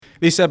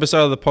This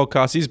episode of the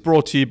podcast is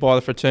brought to you by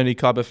the Fraternity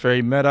Club at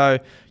Fairy Meadow.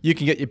 You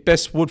can get your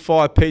best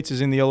wood-fired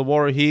pizzas in the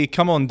Illawarra here.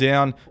 Come on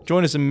down,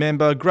 join as a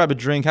member, grab a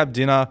drink, have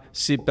dinner,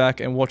 sit back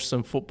and watch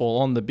some football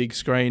on the big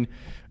screen.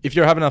 If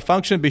you're having a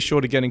function, be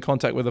sure to get in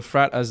contact with the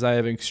Frat as they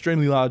have an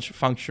extremely large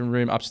function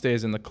room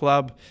upstairs in the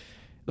club.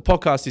 The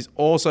podcast is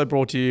also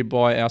brought to you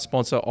by our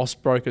sponsor,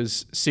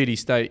 Austbrokers City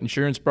State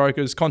Insurance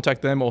Brokers.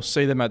 Contact them or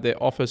see them at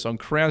their office on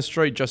Crown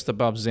Street, just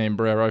above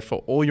Zambrero,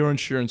 for all your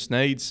insurance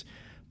needs.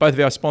 Both of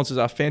our sponsors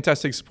are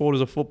fantastic supporters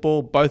of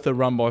football. Both are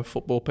run by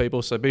football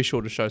people, so be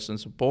sure to show some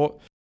support.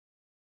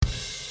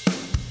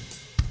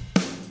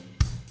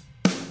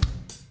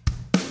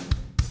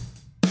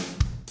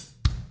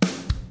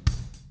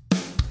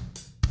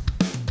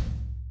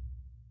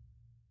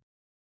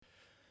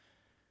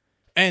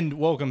 And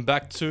welcome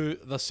back to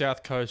the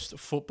South Coast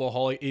Football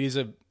Holic. It is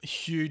a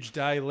huge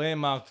day,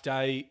 landmark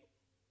day.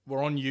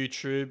 We're on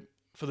YouTube.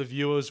 For the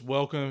viewers,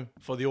 welcome.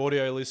 For the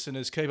audio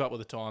listeners, keep up with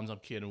the times. I'm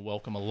kidding.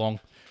 Welcome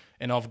along.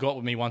 And I've got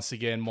with me once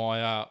again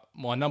my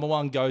number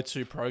one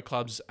go-to pro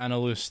clubs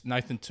analyst,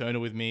 Nathan Turner,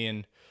 with me.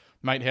 And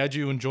mate, how'd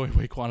you enjoy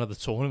week one of the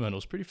tournament? It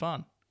was pretty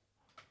fun.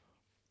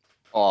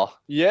 Oh,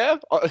 yeah.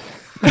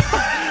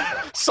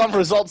 Some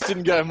results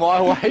didn't go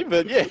my way,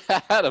 but yeah,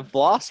 I had a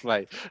blast,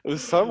 mate. It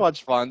was so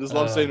much fun. Just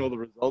love seeing all the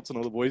results and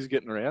all the boys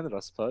getting around it, I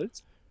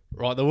suppose.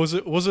 Right, there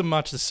wasn't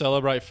much to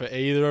celebrate for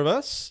either of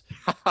us.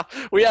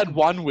 We had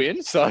one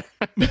win, so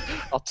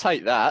I'll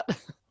take that.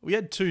 We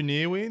had two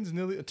near wins,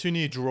 two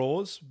near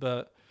draws,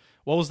 but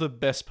what was the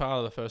best part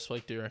of the first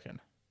week, do you reckon?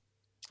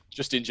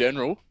 Just in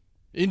general?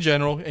 In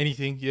general,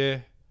 anything, yeah.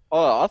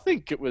 Oh, I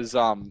think it was,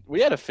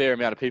 we had a fair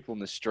amount of people in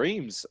the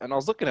streams, and I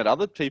was looking at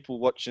other people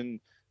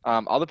watching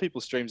other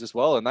people's streams as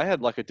well, and they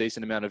had like a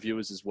decent amount of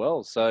viewers as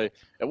well. So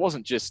it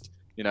wasn't just,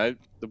 you know,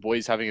 the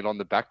boys having it on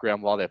the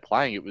background while they're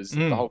playing. It was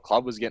the whole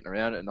club was getting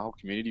around it, and the whole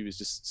community was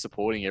just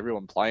supporting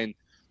everyone playing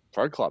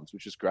pro clubs,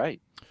 which is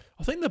great.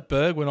 I think the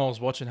Berg, when I was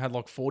watching, had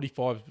like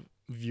 45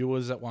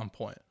 viewers at one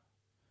point.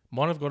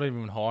 Might have got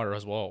even higher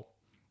as well.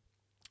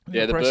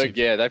 Yeah, Impressive.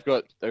 the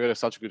Berg, they've got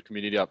such a good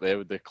community up there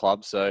with their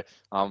club. So,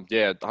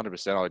 yeah,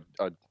 100%.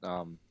 I'd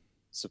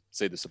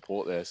see the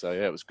support there. So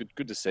yeah, it was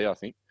good to see, I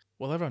think.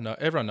 Well,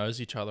 everyone knows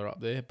each other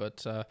up there.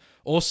 But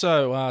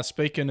also,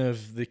 speaking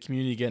of the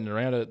community getting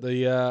around it,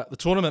 the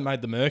tournament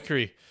made the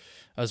Mercury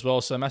as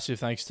well. So massive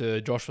thanks to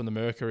Josh from the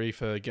Mercury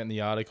for getting the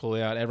article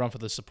out. Everyone for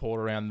the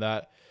support around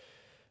that.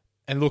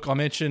 And look, I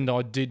mentioned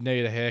I did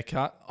need a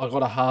haircut. I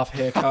got a half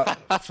haircut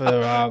for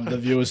the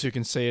viewers who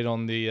can see it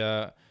on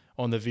the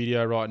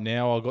video right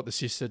now. I got the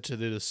sister to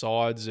do the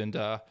sides, and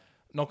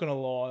not gonna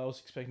lie, I was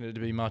expecting it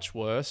to be much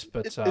worse,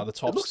 but the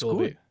top's still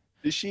good. a bit.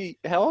 Is she?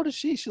 How old is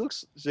she?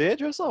 She's a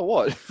hairdresser or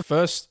what?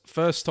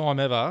 First time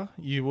ever.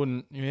 You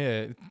wouldn't.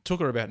 Yeah, it took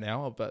her about an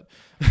hour, but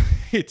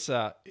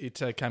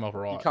it came up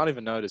right. You can't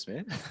even notice,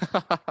 man.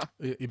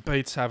 It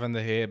beats having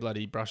the hair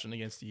bloody brushing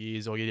against the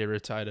ears or get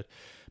irritated.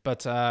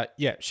 But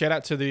yeah, shout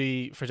out to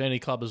the Fraternity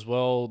Club as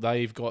well.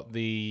 They've still got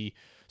the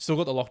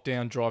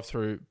lockdown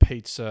drive-through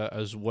pizza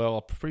as well.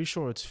 I'm pretty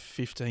sure it's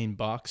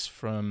 $15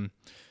 from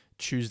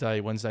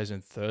Tuesday, Wednesdays,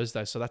 and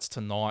Thursdays. So that's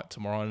tonight,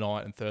 tomorrow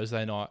night, and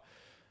Thursday night.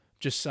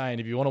 Just saying,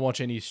 if you want to watch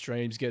any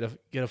streams, get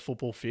a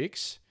football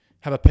fix,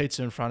 have a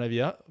pizza in front of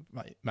you,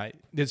 mate.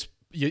 There's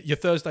your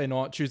Thursday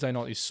night, Tuesday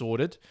night is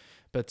sorted,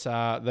 but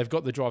they've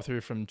got the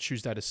drive-through from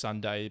Tuesday to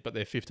Sunday, but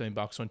they're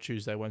 $15 on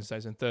Tuesday,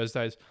 Wednesdays, and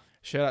Thursdays.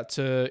 Shout out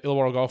to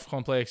Illawarra Golf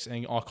Complex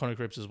and Iconic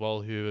Grips as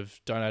well, who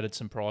have donated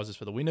some prizes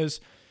for the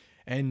winners.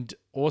 And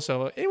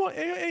also,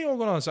 any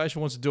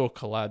organisation wants to do a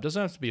collab, doesn't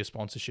have to be a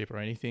sponsorship or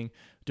anything.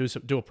 Do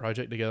a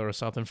project together or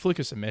something. Flick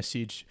us a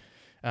message.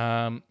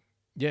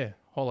 Yeah,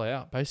 holla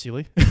out,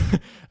 basically.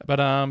 But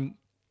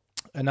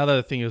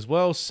another thing as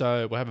well,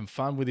 so we're having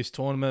fun with this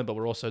tournament, but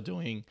we're also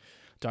doing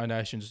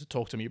donations to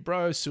Talk to Me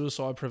Bro,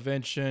 suicide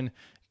prevention,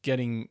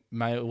 getting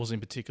males in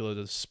particular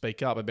to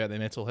speak up about their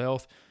mental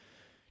health.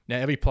 Now,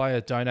 every player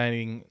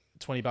donating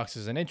 $20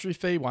 as an entry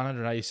fee,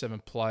 187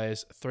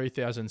 players,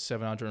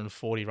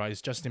 3,740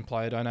 raised just in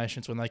player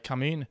donations when they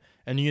come in.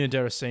 And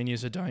Unidera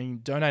seniors are donating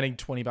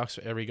 $20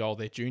 for every goal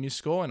their juniors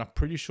score, and I'm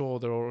pretty sure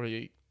they're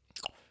already...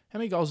 How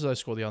many goals did they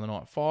score the other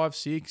night? 5,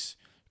 6?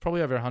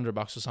 Probably over $100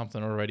 or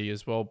something already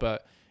as well.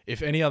 But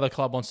if any other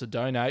club wants to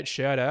donate,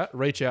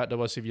 reach out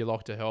to us if you'd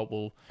like to help.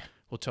 We'll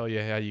tell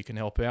you how you can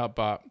help out.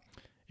 But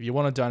if you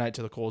want to donate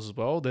to the cause as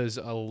well, there's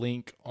a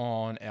link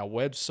on our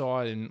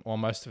website and on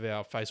most of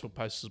our Facebook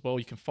posts as well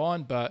you can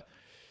find. But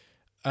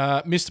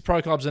Mr.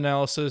 Pro Clubs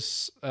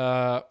Analysis,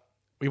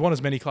 we want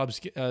as many clubs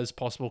as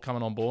possible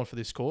coming on board for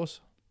this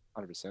course.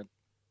 100%.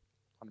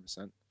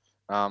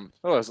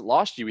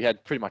 Last year we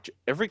had pretty much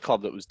every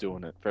club that was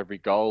doing it for every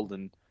goal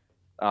and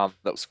that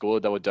was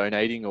scored. They were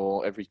donating,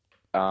 or every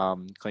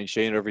clean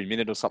sheet or every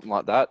minute or something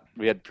like that.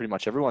 We had pretty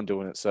much everyone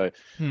doing it. So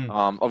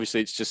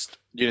obviously it's just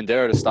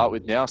Unidera to start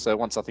with now. So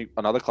once I think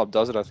another club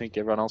does it, I think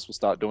everyone else will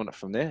start doing it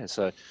from there.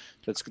 So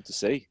that's good to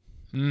see.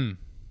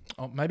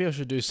 Oh, maybe I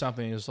should do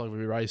something. It's like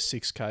we raise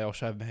 $6,000, I'll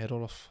shave my head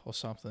off or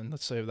something.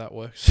 Let's see if that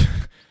works.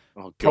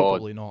 Oh God,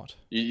 Probably not.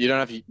 you don't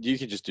have you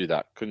can just do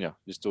that, couldn't you?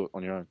 Just do it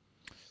on your own.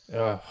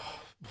 Uh,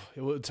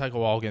 it would take a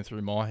while getting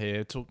through my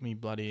hair. It took me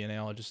bloody an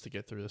hour just to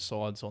get through the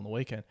sides on the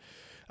weekend.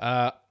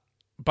 Uh,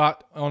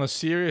 but on a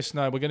serious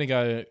note, we're going to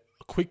go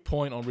a quick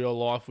point on real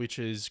life, which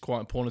is quite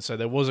important. So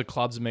there was a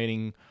clubs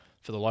meeting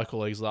for the local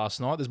leagues last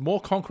night. There's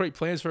more concrete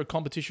plans for a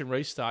competition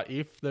restart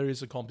if there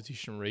is a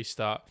competition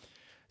restart.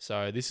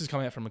 So this is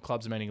coming out from a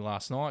clubs meeting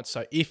last night.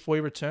 So if we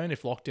return,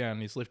 if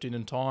lockdown is lifted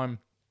in time,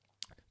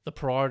 the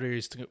priority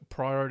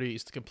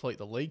is to complete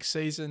the league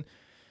season.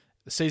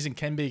 The season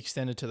can be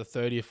extended to the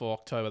 30th of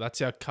October. That's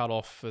our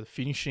cutoff for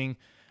finishing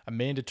a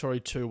mandatory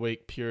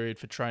 2-week period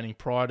for training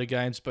prior to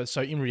games. But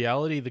so in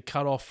reality, the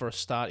cutoff for a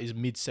start is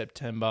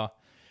mid-September.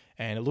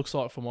 And it looks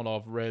like from what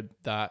I've read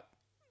that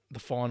the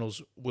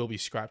finals will be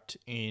scrapped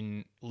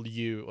in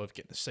lieu of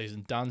getting the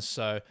season done.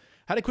 So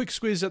had a quick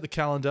squeeze at the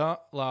calendar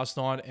last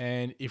night.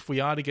 And if we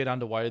are to get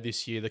underway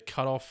this year, the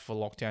cutoff for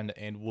lockdown to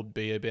end would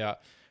be about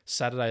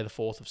Saturday, the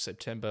 4th of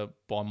September,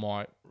 by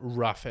my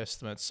rough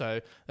estimate. So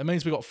that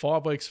means we've got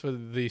 5 weeks for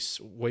this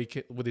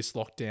week with this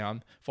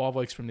lockdown, 5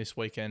 weeks from this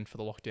weekend for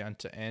the lockdown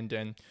to end.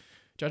 And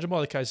judging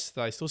by the cases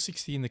today, still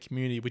 60 in the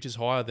community, which is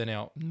higher than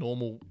our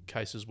normal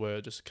cases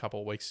were just a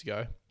couple of weeks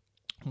ago.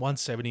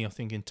 170, I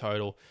think, in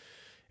total.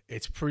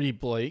 It's pretty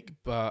bleak,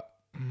 but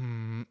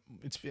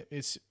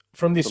it's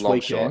from this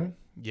weekend.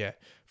 Yeah,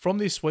 from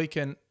this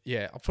weekend.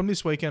 Yeah, from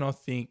this weekend, I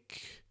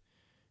think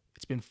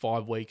it's been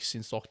 5 weeks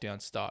since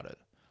lockdown started.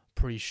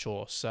 Pretty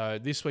sure. So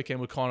this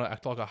weekend would kind of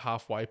act like a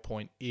halfway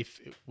point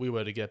if we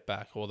were to get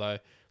back, although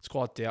it's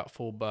quite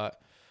doubtful. But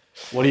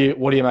what do you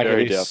make of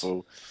Very this?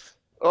 doubtful.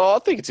 Oh, I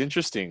think it's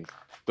interesting.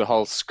 The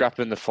whole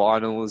scrapping the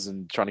finals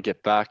and trying to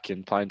get back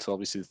and playing until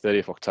obviously the 30th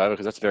of October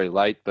because that's very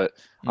late. But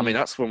I mean,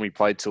 that's when we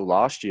played till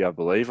last year, I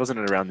believe. Wasn't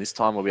it around this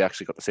time where we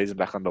actually got the season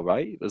back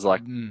underway? It was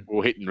like we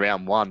were hitting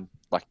round one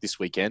like this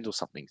weekend or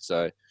something.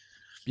 So,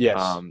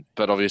 Yes.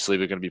 but obviously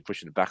we're going to be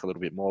pushing it back a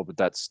little bit more, but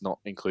that's not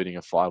including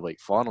a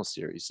 5-week final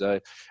series. So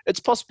it's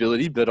a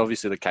possibility, but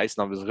obviously the case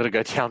numbers are going to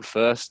go down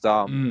first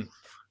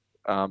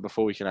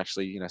before we can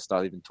actually,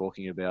 start even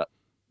talking about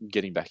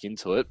getting back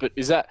into it. But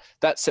is that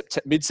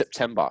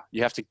mid-September? We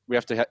have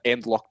to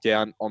end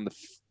lockdown on the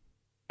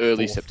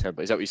early 4th.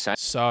 September. Is that what you're saying?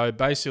 So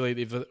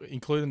basically, if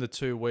including the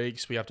 2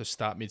 weeks, we have to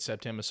start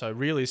mid-September. So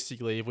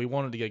realistically, if we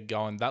wanted to get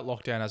going, that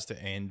lockdown has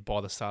to end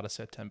by the start of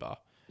September.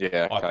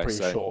 Yeah, okay. I'm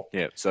pretty sure.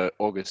 Yeah, so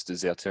August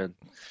is our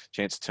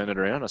chance to turn it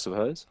around, I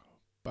suppose.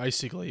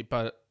 Basically,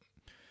 but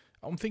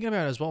I'm thinking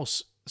about it as well.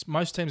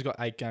 Most teams got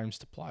 8 games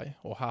to play,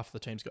 or half of the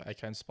teams got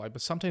 8 games to play,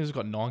 but some teams have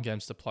got 9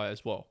 games to play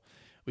as well,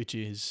 which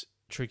is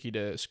tricky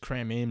to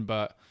cram in.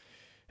 But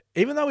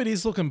even though it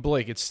is looking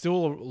bleak, it's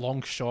still a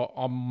long shot.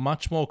 I'm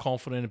much more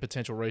confident in a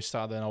potential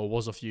restart than I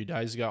was a few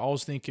days ago. I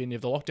was thinking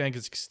if the lockdown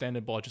gets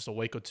extended by just a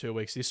week or 2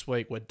 weeks this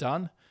week, we're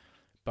done.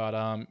 But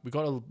we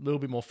got a little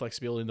bit more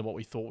flexibility than what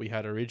we thought we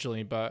had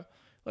originally. But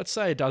let's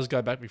say it does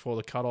go back before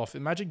the cutoff.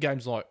 Imagine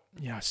games like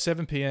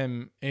 7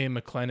 p.m. Ian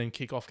McLennan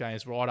kickoff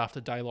games right after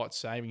daylight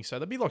saving. So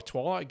they'd be like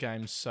twilight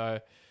games. So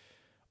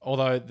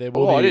although there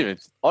will be, I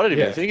didn't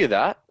even think of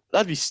that.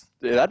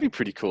 That'd be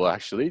pretty cool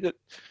actually. That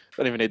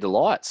don't even need the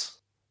lights.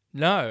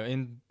 No,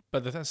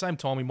 but at the same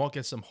time we might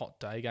get some hot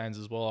day games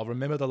as well. I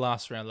remember the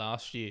last round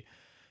last year,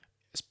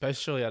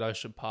 especially at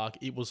Ocean Park.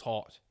 It was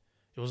hot.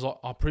 It was like,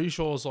 I'm pretty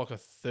sure it was like a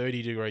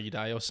 30-degree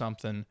day or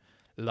something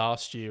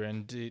last year,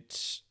 and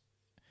it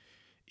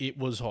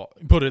was hot.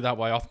 Put it that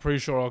way. I'm pretty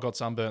sure I got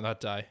sunburnt that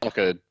day.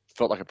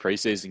 Felt like a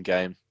preseason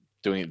game,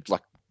 doing it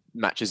like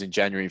matches in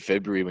January and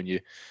February when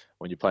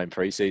you're playing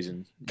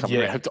preseason,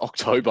 coming around to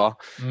October.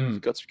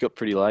 It got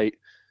pretty late.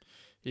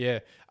 Yeah.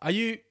 Are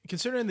you,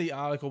 considering the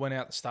article went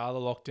out at the start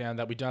of the lockdown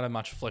that we don't have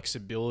much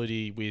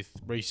flexibility with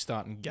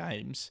restarting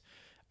games,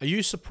 are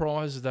you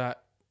surprised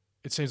that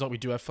it seems like we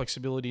do have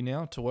flexibility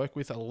now to work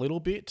with a little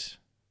bit?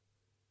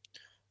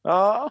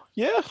 Yeah,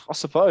 I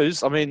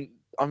suppose. I mean,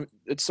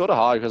 it's sort of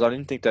hard because I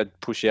didn't think they'd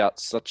push out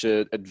such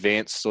an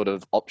advanced sort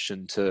of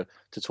option to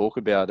talk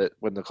about it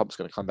when the comp's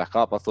going to come back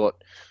up. I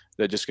thought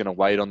they're just going to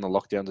wait on the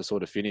lockdown to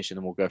sort of finish and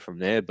then we'll go from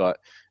there.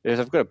 But if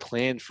they've got a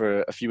plan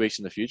for a few weeks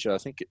in the future, I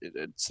think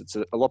it's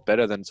a lot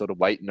better than sort of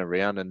waiting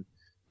around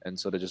and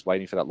sort of just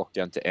waiting for that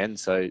lockdown to end.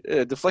 So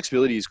the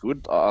flexibility is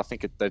good. I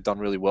think they've done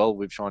really well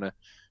with trying to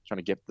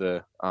get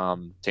the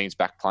teams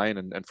back playing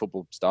and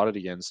football started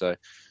again. So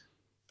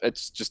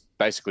it's just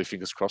basically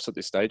fingers crossed at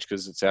this stage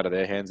because it's out of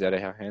their hands, out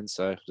of our hands.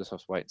 So just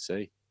have to wait and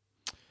see.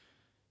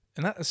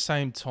 And at the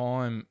same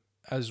time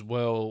as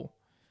well,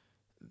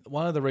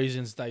 one of the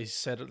reasons they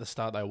said at the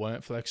start they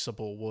weren't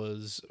flexible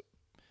was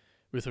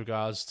with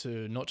regards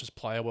to not just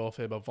player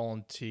welfare, but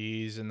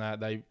volunteers, and that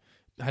they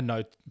had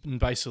no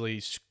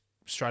basically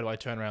straight away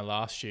turnaround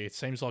last year. It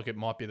seems like it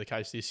might be the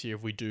case this year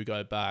if we do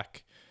go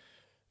back.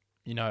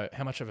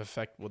 How much of an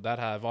effect would that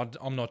have?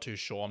 I'm not too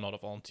sure. I'm not a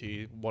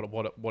volunteer.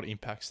 What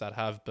impacts that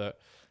have, but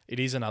it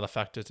is another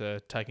factor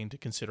to take into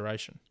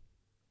consideration.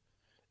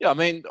 Yeah, I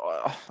mean,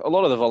 a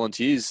lot of the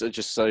volunteers are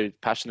just so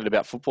passionate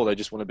about football. They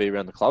just want to be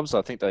around the club. So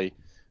I think they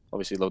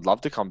obviously would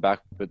love to come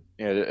back, but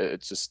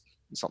it's just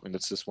something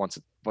that's just once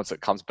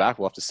it comes back,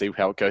 we'll have to see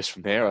how it goes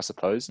from there, I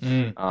suppose.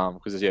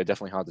 Because it's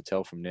definitely hard to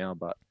tell from now,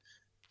 but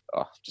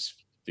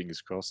just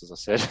fingers crossed, as I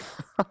said.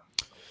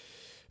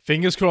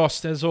 Fingers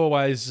crossed, as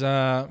always. If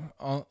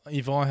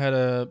I had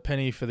a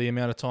penny for the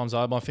amount of times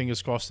I had my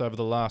fingers crossed over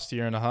the last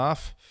year and a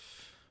half,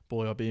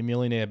 boy, I'd be a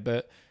millionaire.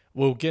 But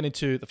we'll get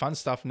into the fun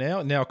stuff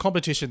now. Now, a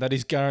competition that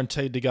is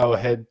guaranteed to go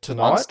ahead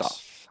tonight fun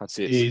stuff. That's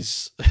it.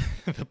 Is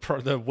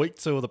the week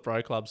 2 of the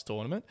Pro Clubs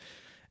tournament.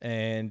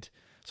 And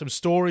some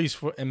stories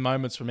and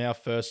moments from our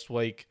first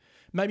week,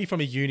 maybe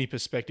from a uni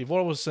perspective.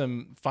 What were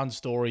some fun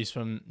stories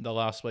from the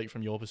last week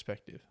from your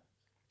perspective?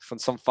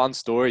 Some fun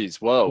stories.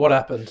 Well, what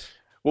happened?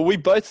 Well, we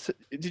both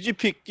did. You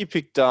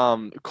picked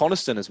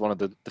Coniston as one of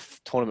the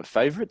tournament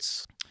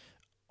favourites.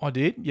 I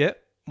did. Yeah,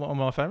 one of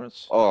my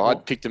favourites. Oh, I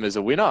picked them as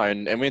a winner,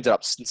 and we ended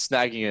up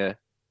snagging a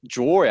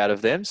draw out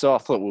of them. So I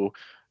thought,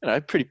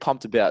 well, pretty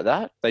pumped about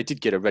that. They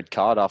did get a red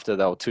card after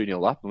they were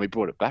 2-0 up, and we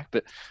brought it back.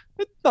 But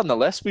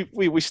nonetheless,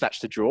 we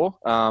snatched a draw.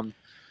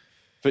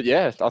 But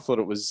yeah, I thought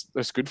it was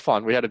good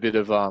fun. We had a bit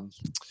of a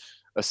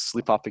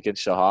slip up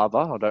against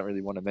Shahava. I don't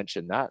really want to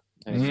mention that.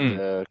 And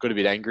got a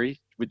bit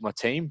angry with my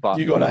team, but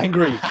you got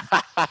angry.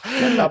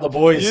 Getting up the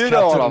boys, you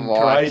know what I'm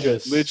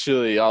courageous. Like.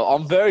 Literally,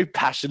 I'm very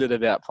passionate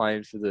about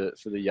playing for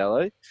the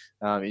yellow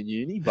in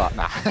uni, but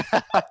nah.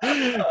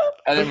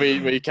 And then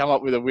we come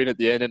up with a win at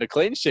the end and a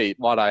clean sheet.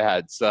 Might I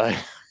had so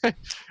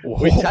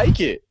we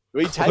take it.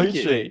 We take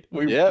it. Sheet.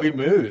 We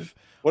move.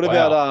 What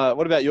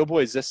about your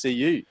boys,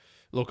 SCU?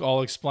 Look,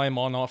 I'll explain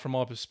my night from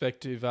my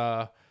perspective.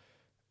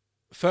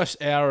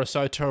 First hour or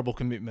so, terrible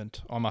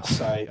commitment, I must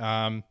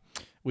say.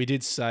 We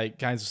did say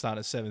games will start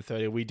at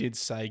 7:30. We did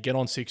say get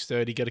on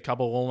 6:30, get a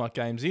couple of warm-up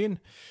games in.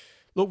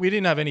 Look, we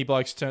didn't have any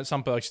blokes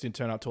some blokes didn't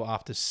turn up till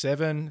after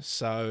 7,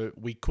 so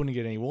we couldn't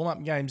get any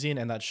warm-up games in,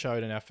 and that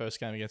showed in our first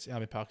game against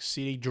Albion Park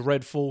City.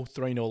 Dreadful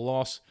 3-0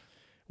 loss.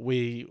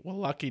 We were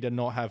lucky to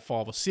not have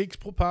 5 or 6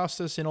 put past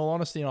us, in all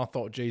honesty, and I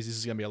thought, geez, this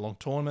is going to be a long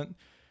tournament.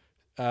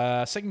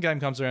 Second game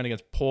comes around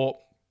against Port.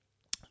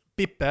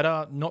 Bit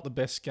better, not the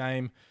best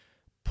game.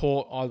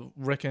 Port, I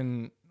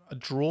reckon a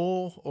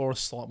draw or a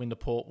slight win to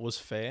Port was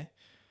fair.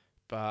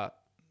 But,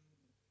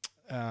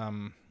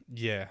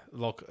 yeah,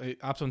 look,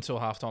 up until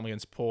halftime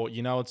against Port,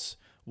 it's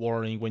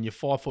worrying when your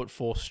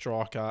 5'4"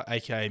 striker,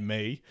 aka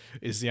me,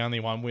 is the only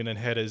one winning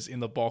headers in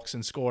the box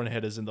and scoring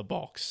headers in the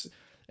box.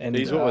 And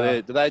what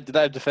were they? Did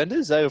they have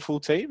defenders? They have a full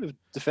team of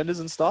defenders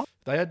and stuff.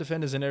 They had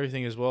defenders and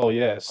everything as well.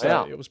 Yeah, so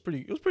wow. It was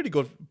pretty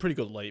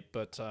good leap.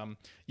 But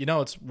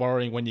it's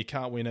worrying when you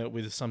can't win it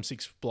with some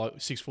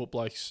 6-foot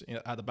blokes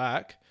at the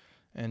back,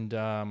 and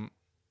I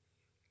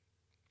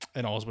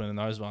was winning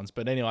those ones.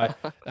 But anyway,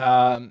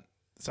 so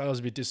it was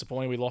a bit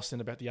disappointing. We lost in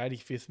about the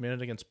 85th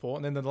minute against Port,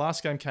 and then the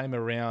last game came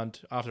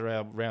around after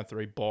our round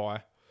 3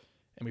 bye,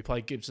 and we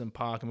played Gibson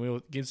Park,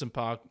 and Gibson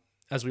Park,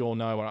 as we all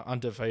know, are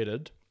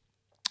undefeated.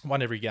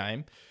 Won every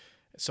game.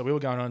 So we were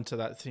going on to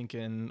that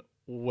thinking,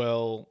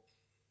 well,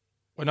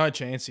 we're no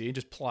chance here,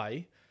 just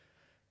play.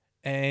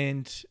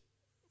 And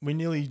we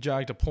nearly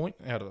jagged a point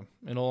out of them.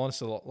 In all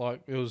honesty,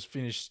 like it was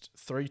finished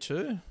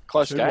 3-2.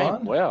 Close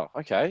game. Wow.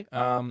 Okay.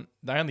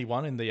 They only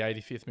won in the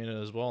 85th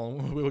minute as well.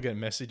 And we were getting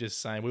messages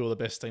saying we were the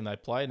best team they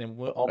played. And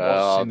I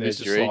was sitting there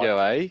just Mr. Ego,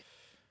 like, eh?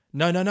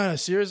 No.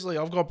 Seriously,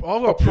 I've got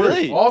proof.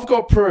 Really? I've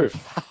got proof.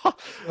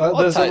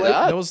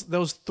 There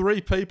was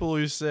 3 people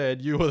who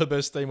said you were the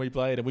best team we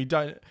played, and we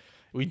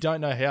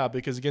don't know how,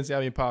 because against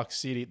Albion Park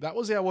City, that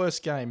was our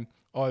worst game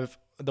of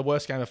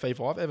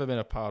FIFA I've ever been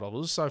a part of. It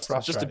was so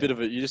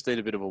frustrating. You just need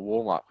a bit of a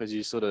warm up because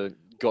you sort of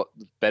got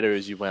better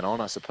as you went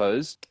on, I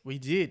suppose. We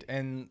did,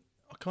 and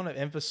I kind of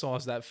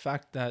emphasised that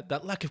fact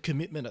that lack of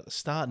commitment at the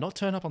start, not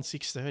turn up on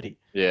 6:30.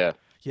 Yeah.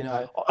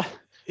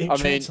 I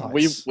mean,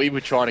 we were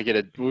trying to get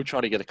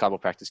a couple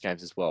of practice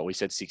games as well. We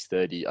said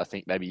 6:30. I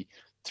think maybe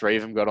 3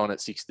 of them got on at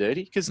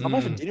 6:30 because I'm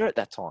having dinner at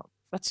that time.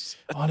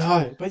 I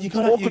know, but you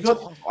got to organise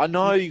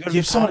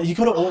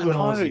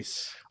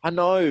this. I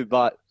know,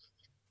 but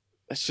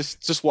it's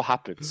just what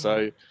happened.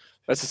 So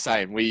that's the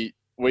same. We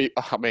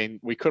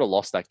could have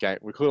lost that game.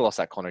 We could have lost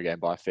that Connor game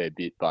by a fair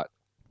bit, but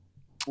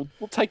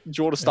we'll take the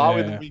draw to start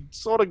with. And we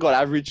sort of got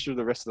average through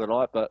the rest of the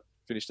night, but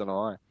finished on a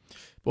high.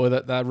 Boy,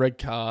 that red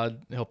card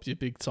helped you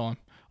big time.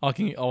 I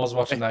was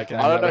watching that game.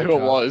 I don't know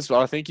who it was,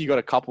 but I think you got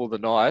a couple of the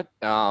night.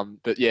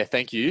 But yeah,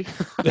 thank you.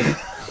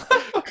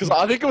 Because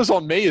I think it was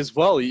on me as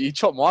well. You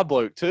chopped my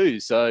bloke too.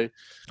 So.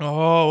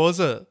 Oh,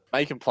 was it?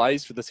 Making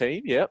plays for the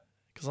team, yep.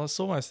 Because I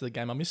saw most of the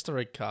game. I missed the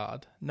red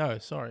card. No,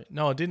 sorry.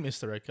 No, I didn't miss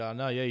the red card.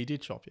 No, yeah, you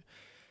did chop you.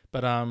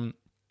 But,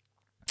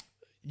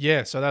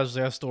 yeah, so that was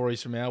our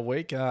stories from our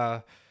week.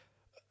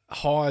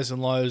 Highs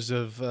and lows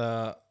of,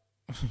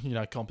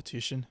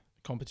 competition,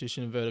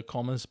 inverted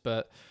commas.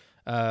 But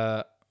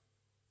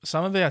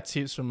some of our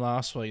tips from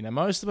last week, now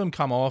most of them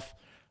come off,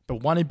 but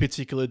one in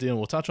particular didn't.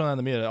 We'll touch on that in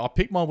a minute. I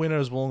picked my winner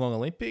as Wollongong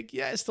Olympic.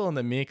 Yeah, it's still in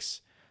the mix.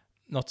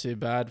 Not too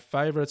bad.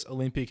 Favourites,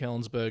 Olympic,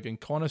 Helensburgh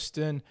and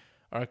Coniston.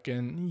 I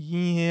reckon,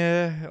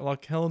 yeah,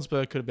 like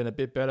Helensburgh could have been a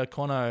bit better.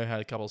 Conno had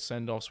a couple of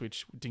send-offs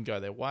which didn't go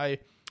their way.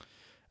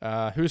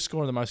 Who's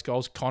scoring the most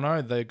goals?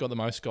 Conno. They've got the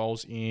most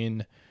goals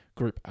in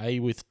Group A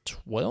with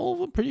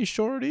 12, I'm pretty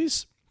sure it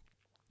is.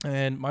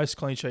 And most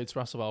clean sheets,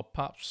 Russell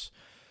Pups.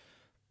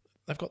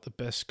 They've got the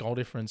best goal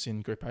difference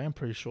in Group A, I'm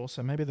pretty sure,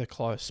 so maybe they're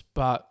close.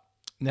 But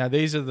now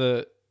these are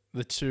the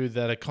two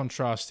that are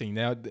contrasting.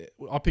 Now,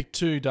 I picked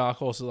 2 dark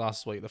horses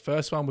last week. The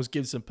first one was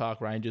Gibson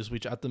Park Rangers,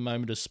 which at the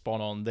moment is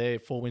spot on. They're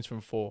 4 wins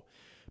from 4.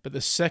 But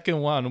the second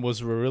one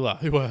was Warilla,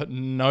 who are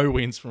no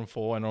wins from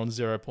 4 and are on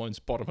 0 points,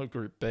 bottom of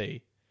Group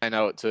B. They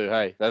know it too.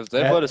 Hey, they've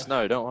let us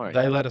know. Don't worry.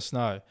 They let us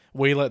know.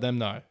 We let them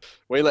know.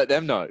 We let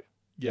them know.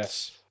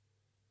 Yes.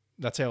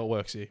 That's how it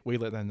works here. We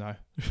let them know.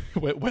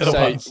 we're the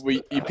ones.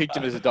 You picked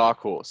him as a dark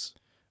horse.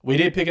 We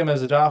did pick him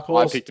as a dark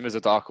horse. I picked him as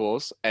a dark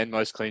horse and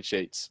most clean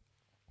sheets.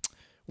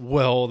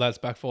 Well, that's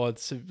backfired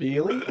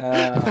severely.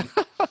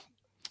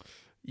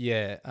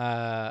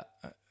 Yeah.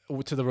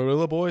 To the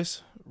Warilla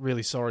boys,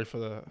 really sorry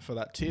for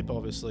that tip.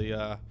 Obviously,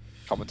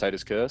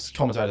 Commentator's curse.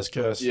 Commentator's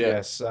curse. Yeah,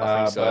 yes,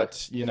 I think so.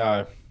 But you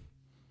know,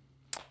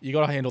 you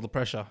got to handle the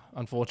pressure.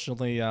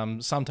 Unfortunately,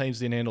 some teams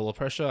didn't handle the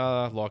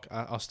pressure, like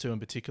us two in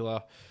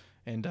particular.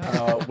 And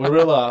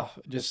Warilla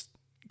just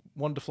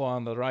wanted to fly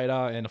on the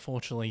radar, and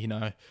unfortunately, you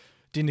know,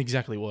 didn't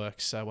exactly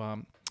work.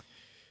 So,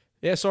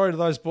 yeah, sorry to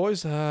those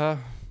boys.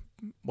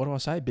 What do I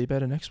say? Be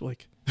better next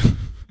week.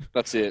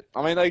 That's it.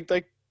 I mean,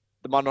 they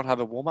might not have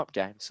a warm-up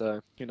game,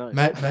 so who knows?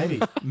 Maybe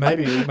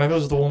it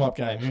was the warm-up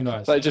game. Who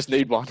knows? They just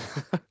need one.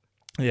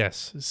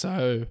 Yes.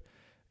 So,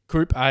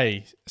 Group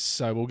A.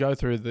 So, we'll go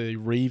through the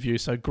review.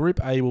 So, Group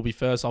A will be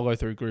first. I'll go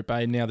through Group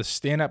A. Now, the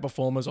standout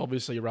performers,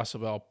 obviously,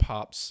 Russell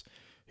Pups,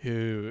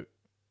 who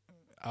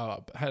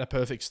had a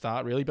perfect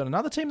start, really. But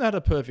another team that had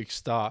a perfect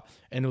start,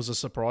 and it was a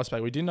surprise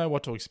pack. We didn't know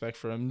what to expect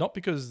from them. Not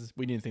because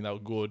we didn't think they were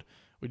good.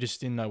 We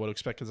just didn't know what to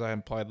expect because they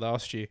hadn't played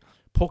last year.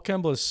 Port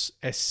Kembla's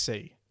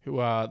SC, who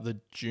are the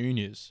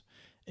juniors.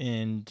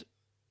 And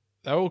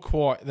they were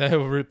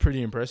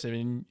pretty impressive.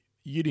 And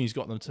Udi's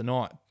got them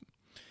tonight.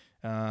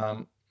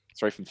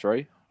 3 from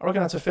 3. I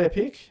reckon that's a fair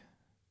pick.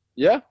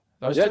 Yeah.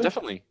 Those yeah, two?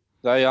 definitely.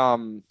 They I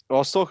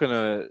was talking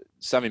to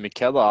Sammy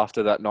McKellar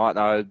after that night.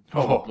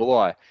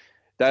 Bulli.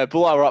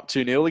 Bulli were up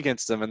 2-0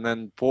 against them, and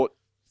then Port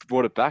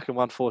brought it back and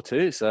won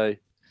 4-2. So,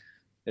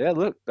 yeah,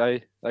 look,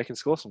 they can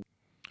score some.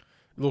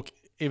 Look,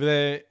 if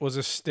there was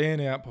a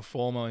standout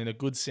performer in a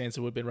good sense,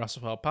 it would have been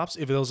Russell Pups.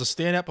 If there was a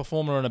standout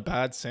performer in a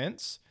bad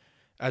sense,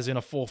 as in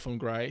a fall from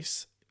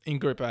grace, in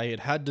Group A, it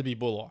had to be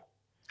Bulli.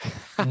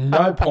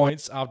 No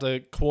points after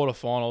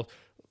quarterfinals.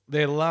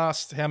 Their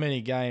last how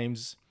many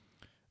games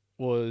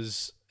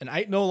was an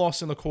 8-0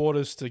 loss in the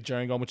quarters to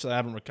Gerringong, which they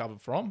haven't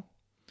recovered from.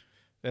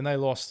 Then they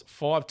lost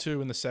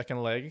 5-2 in the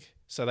second leg.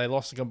 So they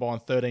lost a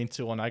combined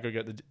 13-2 on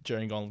aggregate to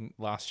Gerringong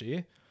last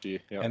year. Yeah.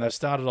 And they've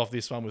started off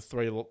this one with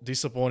 3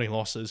 disappointing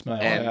losses, may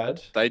I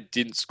add. They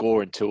didn't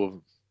score in 2 of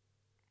them.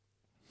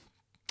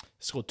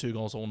 Scored 2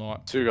 goals all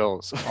night. 2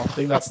 goals. I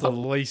think that's the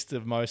least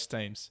of most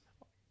teams.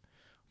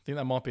 I think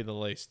that might be the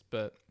least.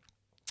 But,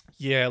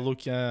 yeah,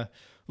 look,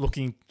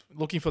 looking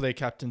for their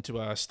captain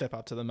to step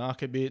up to the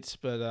mark a bit.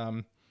 But,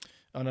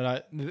 I don't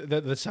know,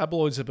 the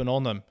tabloids have been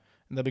on them.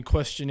 And they've been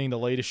questioning the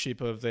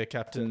leadership of their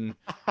captain,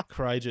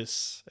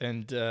 Courageous.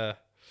 And,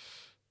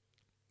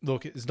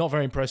 look, it's not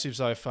very impressive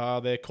so far.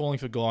 They're calling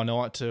for Guy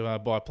Knight to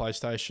buy a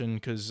PlayStation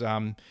because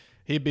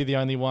he'd be the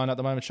only one at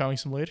the moment showing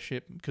some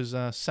leadership. Because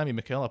Sammy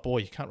McKellar, boy,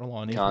 you can't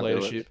rely on him for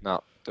leadership.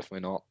 No,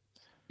 definitely not.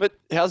 But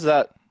how's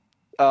that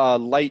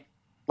late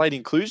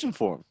inclusion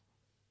for him?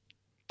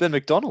 Ben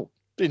McDonald.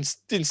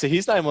 Didn't see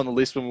his name on the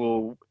list when we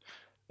were...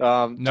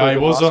 no, he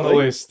was on the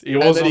list. He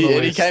was on the list.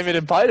 And he came in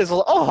and played. It's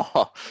like,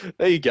 oh,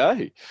 there you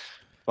go.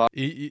 But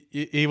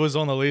he was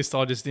on the list.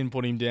 I just didn't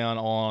put him down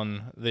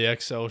on the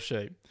Excel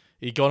sheet.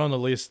 He got on the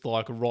list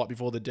like right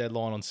before the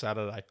deadline on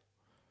Saturday.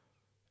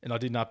 And I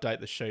didn't update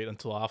the sheet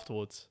until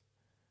afterwards.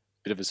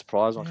 Bit of a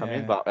surprise when I come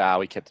in, but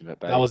we kept him at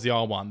bay. That was the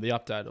old one, the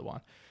updated one.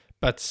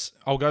 But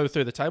I'll go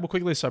through the table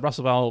quickly. So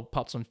Russell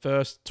Pups on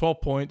first,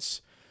 12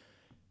 points.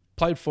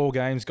 Played 4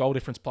 games, goal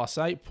difference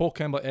 +8. Port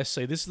Kembla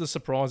SC, this is the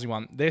surprising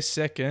one. They're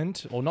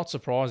second, or not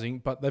surprising,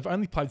 but they've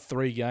only played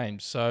 3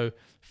 games. So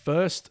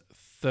first,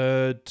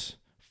 third,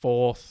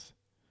 fourth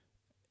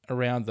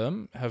around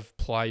them have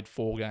played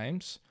 4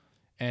 games.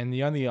 And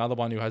the only other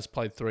one who has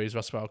played 3 is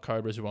Russell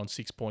Cobras, who are on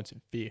 6 points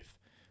in 5th.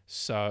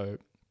 So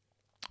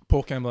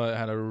Port Kembla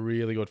had a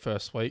really good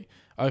first week.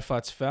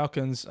 O'Flats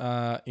Falcons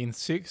in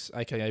 6,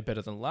 aka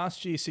better than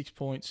last year, 6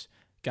 points.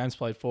 Games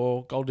played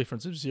 4, goal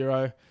difference of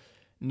 0.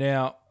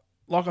 Now,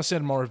 like I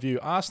said in my review,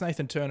 ask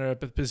Nathan Turner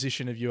at the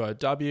position of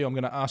UOW. I'm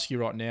going to ask you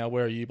right now,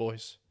 where are you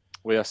boys?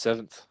 We are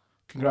 7th.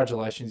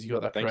 Congratulations, you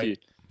got that Thank great. you.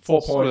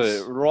 4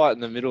 points. Right in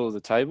the middle of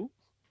the table.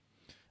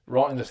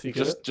 Right in the thick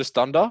of it. Just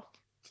under.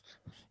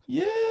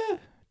 Yeah,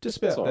 just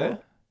about there.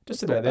 Right.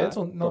 Just about there. It's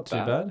not too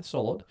bad.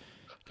 Solid.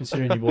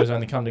 Considering you boys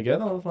only come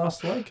together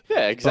last week.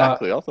 Yeah,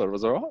 exactly. I thought it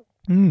was all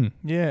right.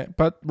 Yeah,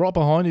 but right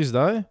behind you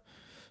though.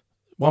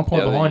 1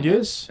 point behind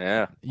you.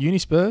 Yeah. Uni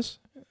Spurs.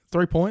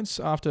 3 points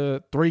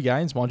after 3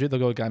 games, mind you. They've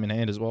got a game in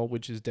hand as well,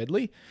 which is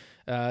deadly.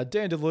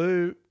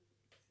 Dandaloo,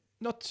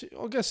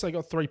 I guess they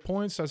got 3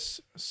 points.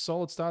 That's a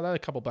solid start. They had a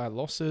couple of bad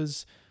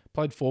losses.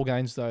 Played 4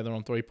 games, though. They're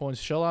on 3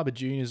 points. Shell Harbour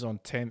Juniors on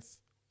 10th,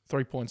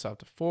 3 points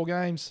after 4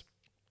 games.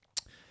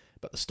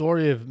 But the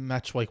story of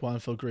match week 1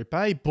 for Group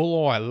A,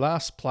 Bulleye,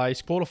 last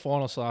place,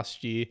 quarterfinals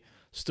last year,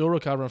 still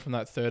recovering from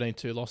that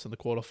 13-2 loss in the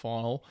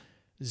quarterfinal.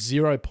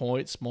 0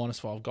 points,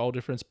 -5 goal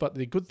difference. But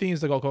the good thing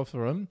is they got off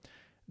for them.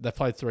 They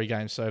played 3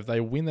 games. So if they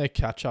win their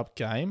catch-up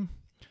game,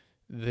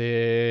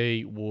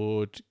 they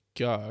would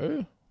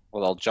go.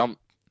 Well, they'll jump.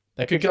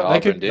 They could go. They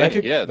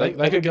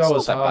could go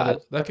as hard.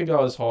 They could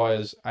go as high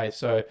as 8.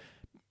 So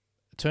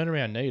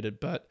turnaround needed.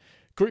 But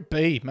Group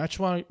B, match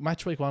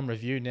week 1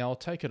 review. Now I'll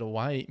take it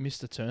away,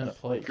 Mr. Turner,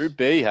 please. Group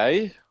B,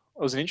 hey, it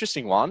was an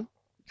interesting one.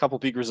 A couple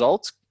big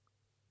results.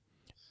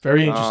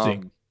 Very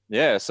interesting.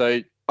 Yeah.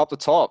 So up the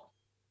top,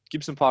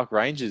 Gibson Park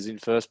Rangers in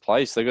first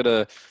place. They got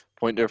a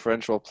point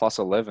differential of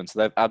 +11, so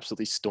they've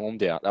absolutely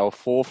stormed out. They were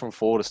 4 from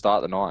 4 to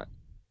start the night.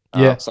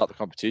 Start the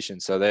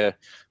competition. So they're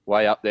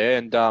way up there.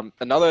 And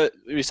another,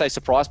 we say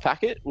surprise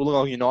packet,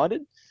 Wollongong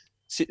United,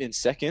 sitting in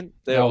second.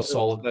 They're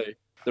solid.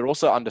 They're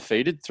also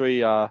undefeated,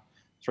 3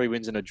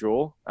 wins and a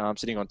draw,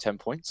 sitting on 10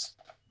 points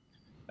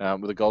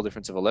with a goal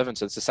difference of 11.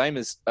 So it's the same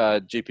as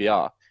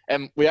GPR.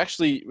 And we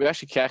actually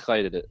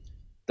calculated it.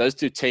 Those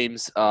 2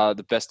 teams are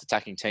the best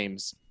attacking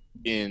teams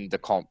in the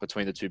comp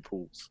between the 2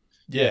 pools.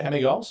 Yeah, how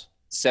many goals?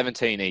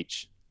 17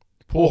 each.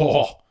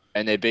 Oh.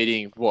 And they're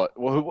beating what?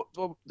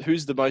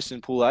 Who's the most in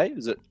Pool A?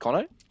 Is it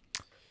Conno?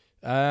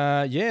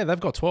 Yeah, they've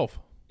got 12.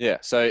 Yeah,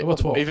 so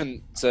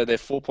 12. So they're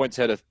 4 points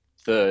ahead of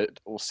third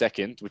or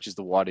second, which is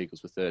the White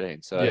Eagles with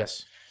 13. So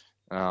yes,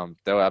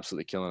 they were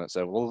absolutely killing it.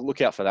 So we'll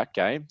look out for that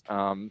game.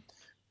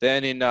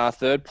 Then in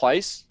third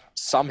place,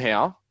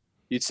 somehow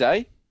you'd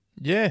say.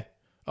 Yeah,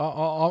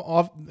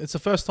 it's the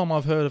first time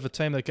I've heard of a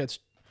team that gets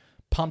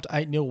pumped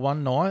 8-0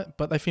 one night,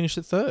 but they finished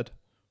at third.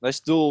 They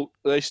still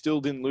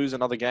didn't lose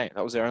another game.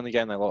 That was their only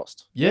game they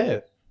lost. Yeah.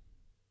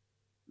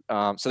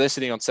 So they're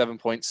sitting on 7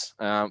 points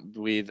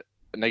with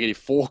a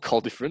 -4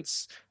 goal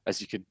difference, as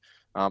you could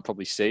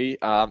probably see.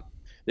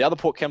 The other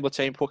Port Kembla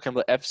team, Port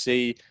Kembla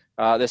FC,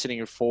 they're sitting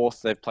in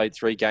fourth. They've played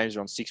 3 games.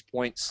 They're on 6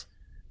 points.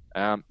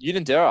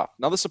 Unanderra,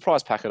 another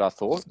surprise packet, I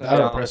thought.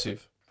 They're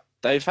impressive.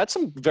 They've had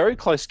some very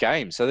close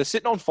games. So they're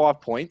sitting on 5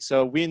 points.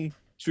 So a win,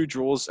 2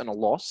 draws, and a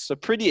loss. So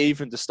pretty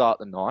even to start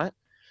the night.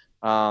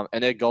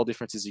 And their goal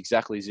difference is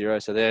exactly 0.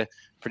 So they're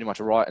pretty much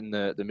right in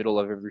the middle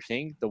of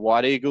everything. The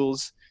White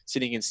Eagles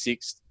sitting in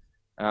 6th.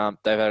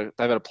 They've had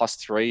a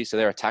 +3, so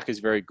their attack is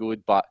very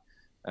good, but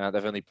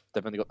they've only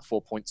got the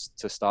 4 points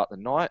to start the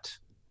night.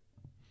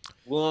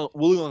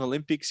 Wollongong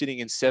Olympic sitting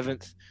in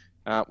 7th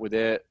with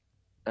their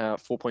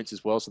 4 points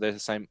as well, so they're the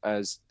same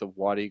as the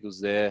White Eagles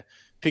there.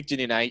 Picton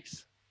in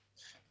 8th,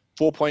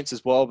 4 points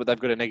as well, but they've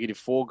got a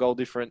 -4 goal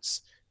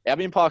difference.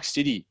 Albion Park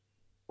City,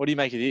 what do you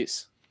make of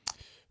this?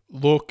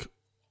 Look,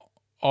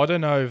 I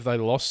don't know if they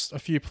lost a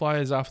few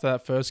players after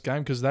that first game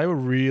because they were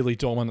really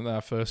dominant in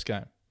that first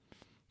game.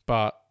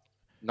 But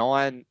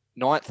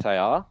 9th they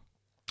are.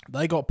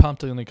 They got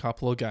pumped in a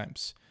couple of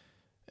games.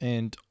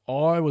 And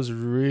I was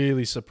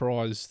really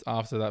surprised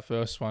after that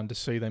first one to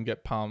see them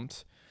get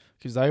pumped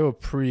because they were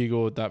pretty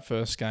good that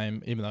first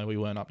game, even though we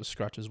weren't up to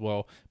scratch as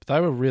well. But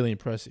they were really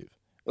impressive.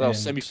 They were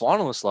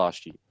semi-finalists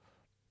last year.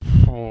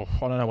 Oh, I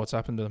don't know what's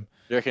happened to them.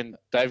 You reckon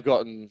they've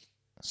gone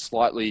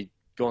slightly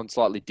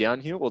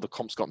downhill, or the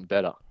comp's gotten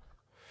better?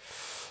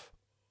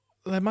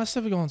 They must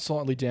have gone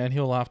slightly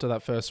downhill after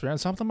that first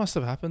round. Something must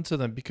have happened to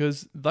them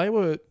because they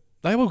were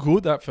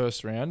good that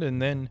first round,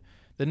 and then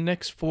the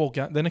next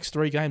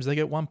 3 games they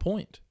get 1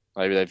 point.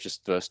 Maybe they've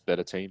just versed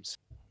better teams.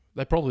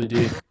 They probably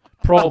did.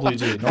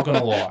 Not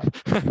gonna lie.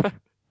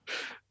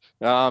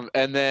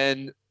 And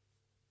then,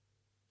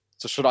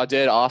 so should I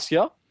dare to ask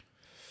you?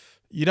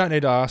 You don't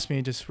need to ask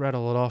me. Just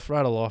rattle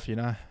off. You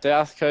know.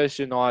 South Coast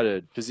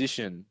United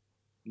position,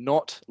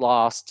 not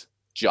last,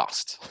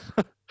 just.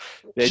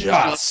 They're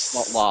just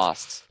not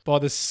last. By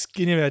the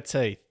skin of their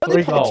teeth. They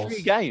 3 goals.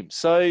 3 games.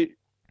 So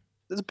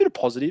there's a bit of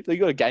positive. They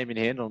got a game in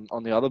hand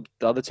on the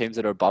other teams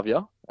that are above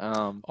you.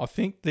 I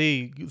think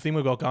the thing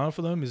we've got going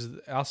for them is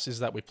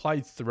that we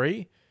played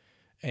 3,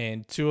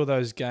 and 2 of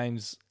those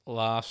games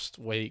last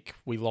week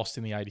we lost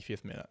in the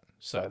 85th minute.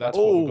 So that's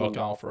what we've got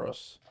going for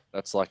us.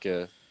 It's like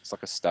a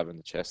stab in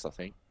the chest, I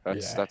think.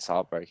 That's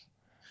heartbreaking.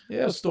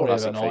 Yeah, story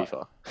about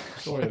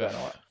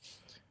night.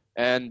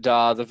 And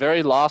the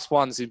very last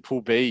ones in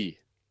Pool B,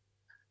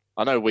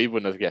 I know we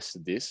wouldn't have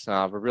guessed this.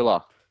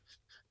 Barilla,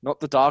 not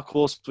the dark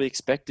horse we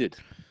expected.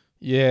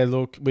 Yeah,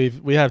 look,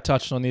 we have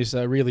touched on this.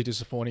 Really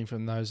disappointing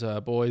from those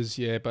boys.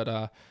 Yeah,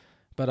 but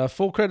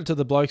full credit to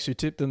the blokes who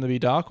tipped them to be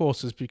dark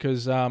horses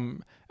because,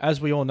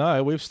 as we all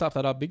know, we've stuffed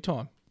that up big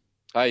time.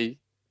 Hey,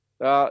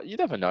 you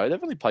never know.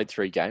 They've only played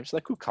 3 games, so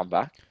they could come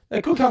back.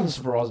 They could come to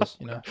surprises,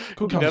 you know.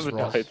 You never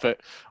know, but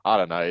I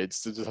don't know.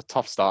 It's just a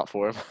tough start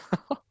for them.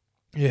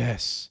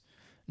 Yes.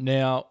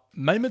 Now,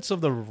 moments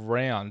of the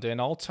round, and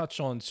I'll touch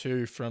on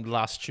 2 from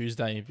last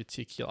Tuesday in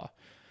particular.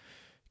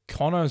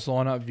 Connor's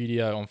lineup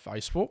video on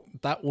Facebook.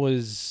 That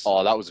was...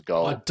 Oh, that was a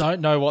goal. I don't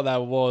know what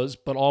that was,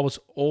 but I was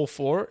all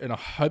for it, and I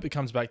hope it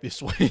comes back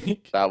this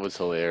week. That was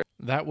hilarious.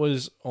 That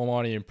was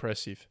almighty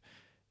impressive.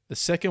 The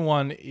second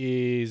one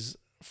is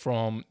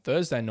from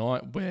Thursday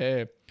night,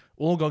 where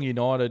Wollongong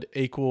United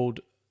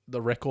equalled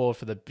the record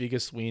for the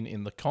biggest win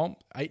in the comp,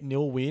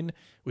 8-0 win,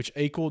 which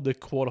equalled the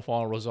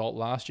quarterfinal result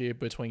last year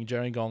between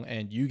Gerringong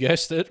and, you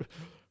guessed it,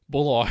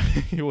 Bulli,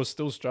 who was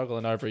still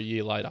struggling over a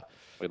year later.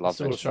 We love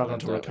Still struggling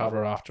to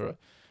recover after it.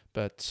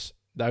 But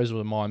those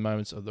were my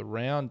moments of the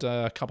round.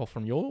 A couple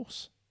from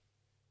yours?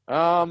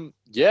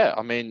 Yeah,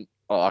 I mean,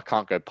 I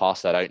can't go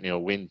past that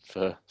 8-0 win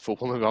for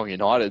Wollongong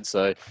United,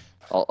 so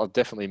I'll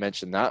definitely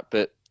mention that.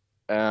 But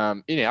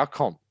in our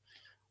comp,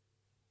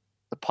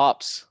 the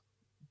Pups,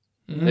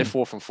 they're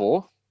 4 from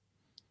 4.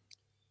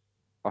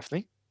 I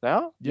think they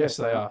are. Yes,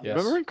 they are. Yes.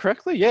 Remembering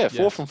correctly? Yeah,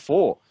 4 from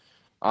 4.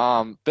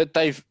 But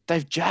they've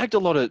jagged a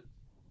lot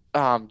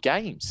of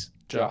games.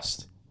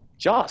 Just.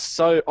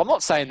 So I'm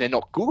not saying they're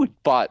not good,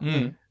 but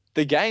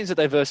the games that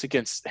they versed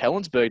against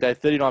Helensburgh, they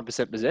had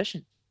 39%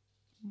 possession.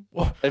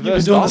 What? You've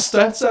been doing the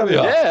stats, have you?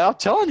 Yeah, I'm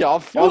telling you.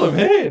 I've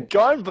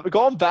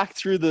gone back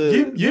through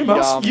the You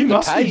must be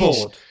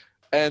bored.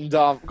 And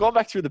gone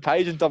back through the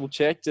page and double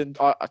checked, and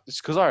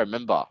just because I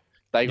remember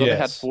they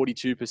had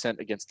 42%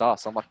 against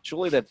us. I'm like,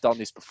 surely they've done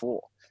this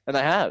before, and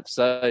they have.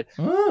 So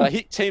they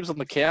hit teams on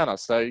the counter.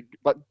 So,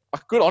 but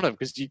good on them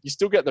because you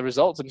still get the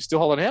results and you're still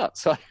holding out.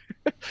 So,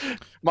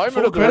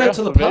 full credit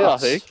to the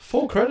Pups. I think.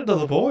 Full credit to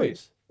the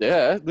boys.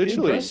 Yeah,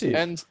 literally.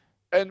 Impressive.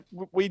 And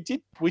we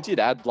did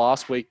add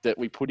last week that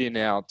we put in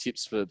our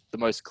tips for the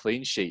most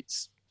clean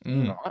sheets.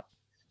 Right?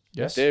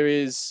 Yes. There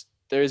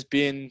has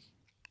been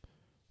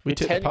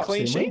 10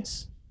 clean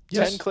sheets.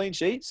 Yes. 10 clean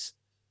sheets.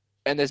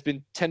 And there's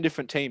been 10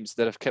 different teams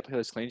that have kept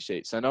those clean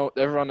sheets. I know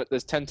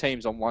there's 10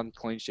 teams on one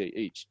clean sheet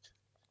each.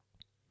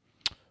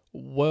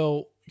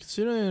 Well,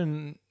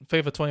 considering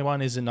FIFA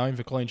 21 isn't known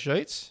for clean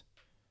sheets,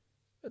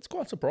 it's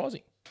quite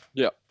surprising.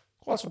 Yeah.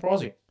 Quite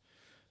surprising.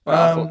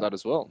 I thought that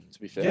as well, to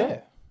be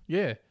fair.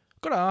 Yeah.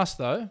 Got to ask,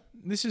 though,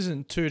 this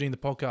isn't tooting the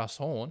podcast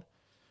horn.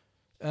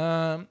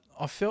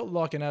 I felt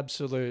like an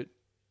absolute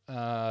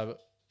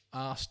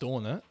arse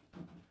doing it.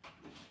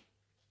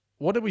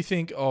 What did we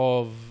think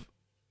of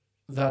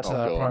that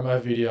promo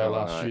video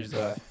last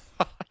Tuesday?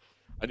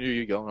 I knew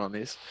you were going on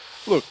this.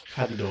 Look.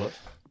 Had to do it.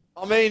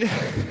 I mean,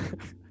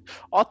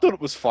 I thought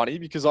it was funny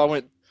because I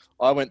went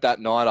that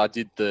night. I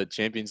did the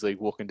Champions League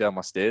walking down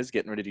my stairs,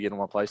 getting ready to get on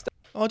my PlayStation.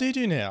 Oh, did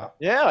you now?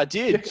 Yeah, I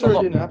did. It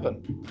didn't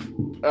happen.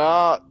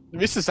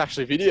 Mrs.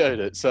 actually videoed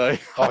it, so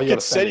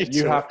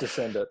you have to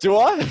send it. Do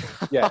I?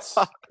 Yes.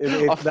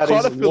 That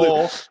is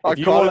law. If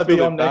you want to be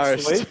on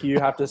next week, you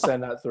have to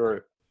send that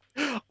through.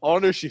 I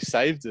wonder if she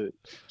saved it.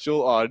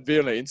 It'd be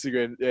on her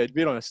Instagram. Yeah, it'd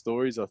be on her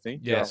stories, I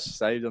think. Yes.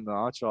 Saved on the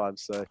archive.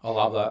 So I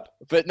love that.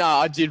 But no,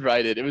 I did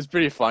rate it. It was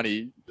pretty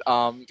funny.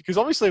 Because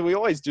obviously we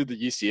always do the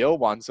UCL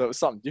one, so it was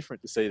something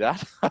different to see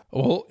that.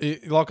 Well,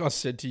 like I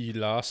said to you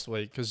last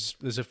week, because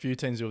there's a few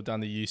teams who have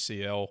done the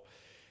UCL.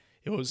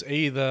 It was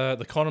either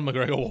the Conor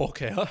McGregor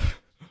walkout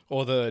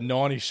or the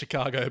 90s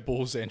Chicago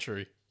Bulls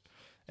entry.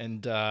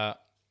 And I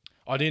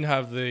didn't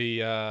have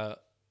the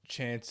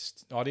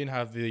chance. I didn't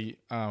have the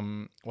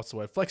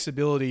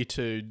flexibility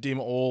to dim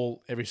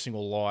every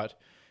single light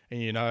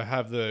and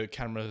have the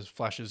camera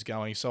flashes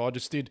going. So I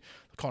just did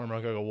the Conor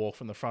McGregor walk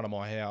from the front of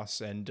my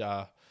house. And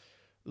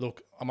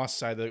look, I must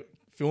say the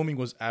filming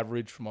was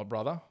average for my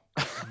brother.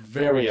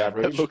 Very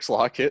average. It looks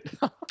like it.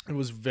 It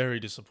was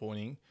very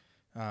disappointing.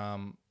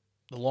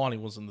 The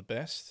lighting wasn't the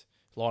best.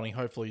 Lighting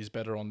hopefully is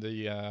better on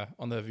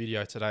the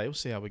video today. We'll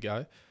see how we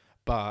go.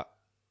 But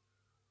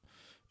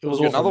it was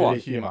all another for a one. bit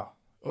of humour.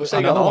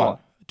 Another one.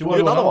 Do I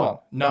do another one?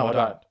 No, I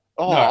don't.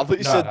 Oh, I thought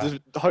you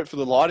said the hope for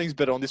the lighting's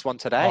better on this one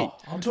today. Oh,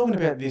 I'm talking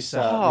about this.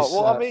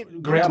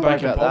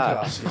 groundbreaking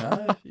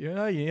podcast. You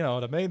know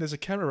what I mean. There's a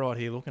camera right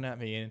here looking at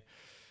me, and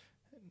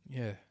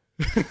yeah,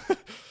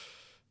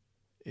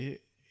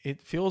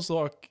 it feels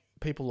like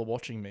people are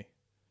watching me,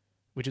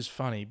 which is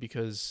funny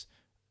because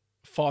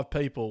 5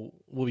 people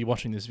will be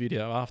watching this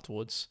video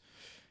afterwards.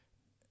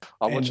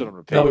 I'll watch it on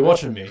repeat. They'll be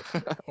watching me.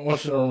 I'll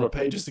watch it on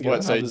repeat just to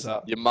get the numbers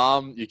up. Your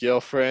mum, your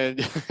girlfriend,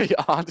 your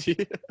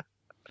auntie.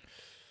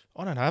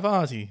 I don't have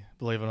auntie,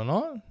 believe it or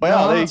not.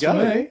 Well, there you go.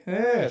 Me.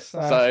 Yes.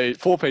 So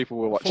 4 people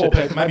were watching. 4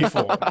 people, maybe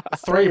 4.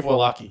 3 if we're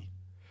lucky.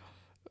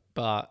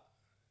 But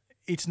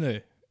it's new.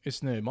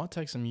 It's new. It might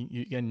take some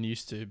getting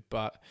used to,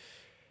 but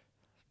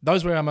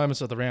those were our moments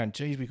of the round.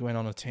 Geez, we went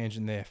on a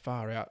tangent there.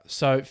 Far out.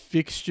 So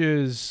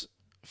fixtures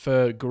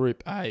for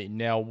Group A.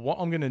 Now, what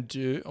I'm going to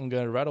do, I'm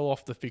going to rattle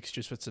off the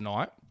fixtures for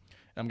tonight.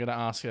 I'm going to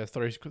ask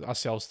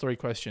ourselves 3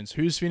 questions.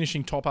 Who's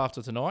finishing top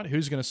after tonight?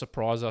 Who's going to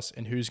surprise us?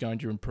 And who's going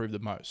to improve the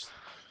most?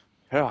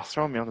 Oh,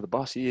 throwing me under the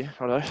bus here.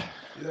 I know.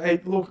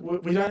 Hey, look,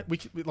 we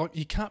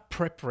you can't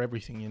prep for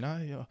everything, you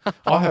know.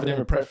 I haven't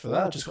even prepped for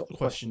that. I just got the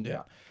question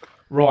down.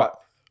 Right.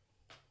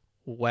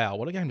 Wow,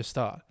 what a game to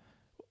start.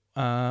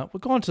 we're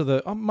going to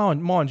the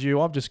mind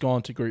you, I've just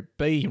gone to Group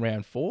B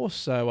round 4,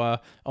 so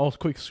I'll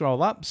quick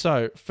scroll up.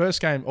 So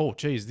first game, oh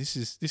geez,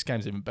 this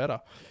game's even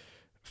better.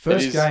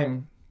 First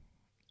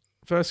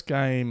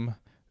game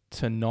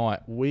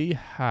tonight we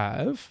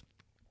have.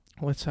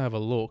 Let's have a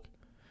look.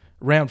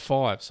 Round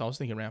 5. So I was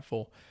thinking round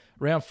 4.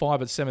 Round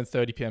 5 at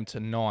 7:30 p.m.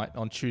 tonight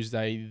on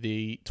Tuesday,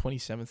 the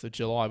 27th of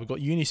July. We've got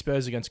Uni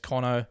Spurs against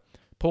Conno,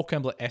 Port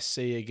Kembla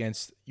SC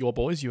against your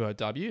boys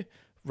UOW.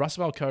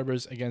 Russellville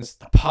Cobras against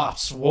the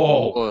Pups.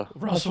 Whoa.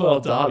 Russellville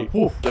Derby.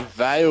 Whew. The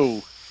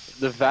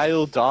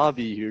Vale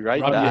Derby. You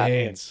rate Rub that? your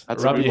hands.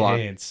 That's Rub a good your one.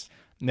 hands.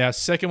 Now,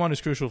 second one is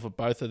crucial for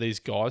both of these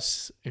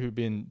guys who've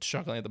been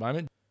struggling at the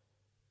moment.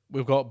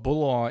 We've got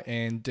Bulleye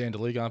and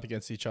Dandaloo going up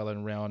against each other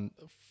in round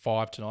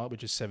 5 tonight,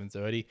 which is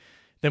 7:30.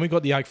 Then we've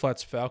got the Oak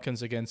Flats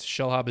Falcons against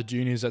Shell Harbour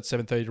Juniors at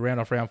 7:30 to round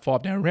off round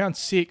 5. Now, round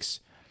 6,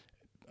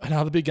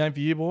 another big game for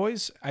you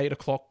boys. 8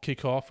 o'clock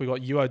kickoff. We've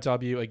got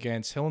UOW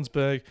against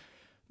Helensburgh.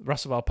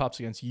 Russellville Pups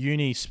against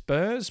Uni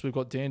Spurs. We've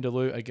got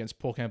Dandaloo against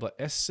Port Kembla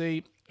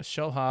SC.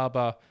 Shell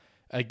Harbour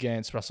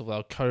against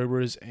Russellville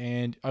Cobras.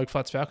 And Oak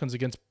Flats Falcons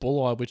against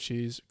Bulleye, which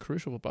is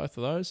crucial for both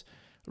of those.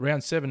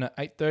 Round 7 at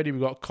 8:30,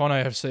 we've got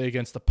Conno FC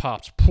against the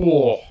Pups.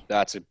 Poor.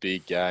 That's a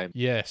big game.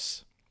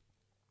 Yes.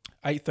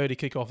 8:30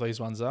 kickoff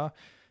these ones are.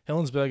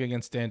 Helensburgh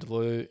against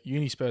Dandaloo.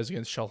 Uni Spurs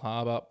against Shell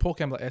Harbour. Port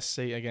Kembla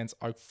SC against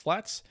Oak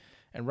Flats.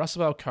 And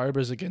Russellville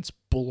Cobras against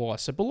Bulleye.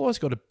 So Bulleye's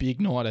got a big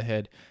night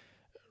ahead.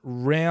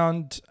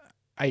 Round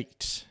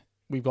 8,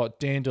 we've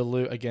got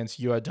Dandaloo against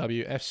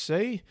UOW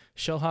FC,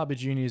 Shell Harbour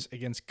Juniors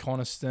against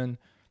Coniston,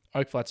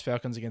 Oak Flats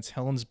Falcons against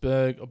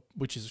Helensburgh,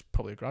 which is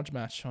probably a grudge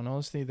match,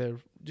 honestly. They're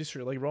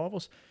district league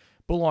rivals.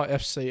 Bulleye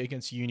FC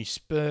against Uni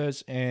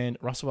Spurs and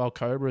Russellville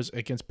Cobras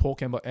against Port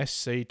Kembla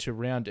SC to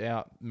round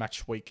out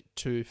match week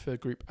 2 for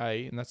Group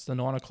A, and that's the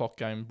 9 o'clock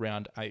game,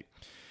 round 8.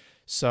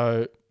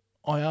 So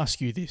I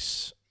ask you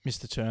this,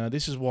 Mr. Turner,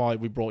 this is why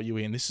we brought you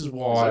in. This is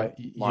why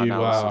My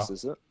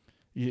analysis, is it?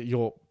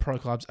 Your pro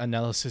club's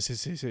analysis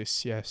is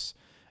this, yes.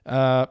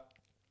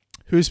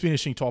 Who's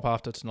finishing top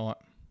after tonight?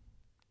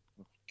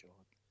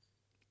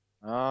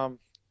 Well,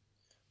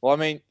 I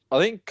mean, I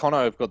think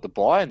Conno have got the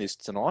bye in this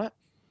tonight.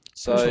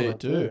 So Sure they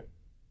do.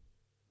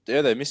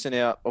 Yeah, they're missing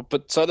out. Oh,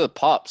 but so do the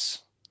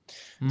Pups.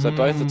 So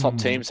both the top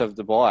teams have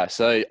the bye.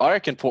 So I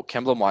reckon Port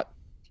Kembla might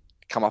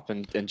come up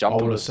and jump I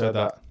on would it. have said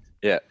that.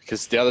 Yeah,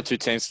 because the other two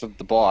teams have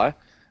the bye.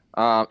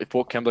 If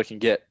Port Kembla can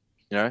get,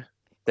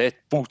 their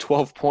full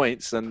 12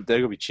 points, then they're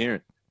going to be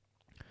cheering.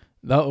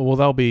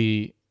 They'll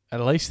be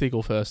at least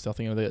equal first. I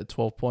think they're at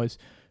 12 points.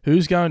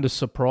 Who's going to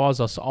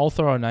surprise us? I'll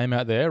throw a name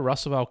out there.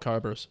 Russellville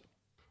Cobras.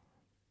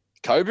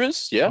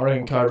 Cobras? Yeah. I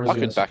reckon Cobras I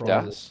could back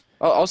that.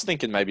 I was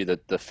thinking maybe the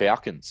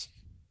Falcons.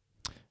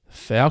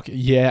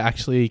 Yeah,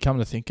 actually, come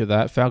to think of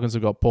that, Falcons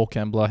have got Port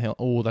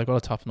Kembla. They've got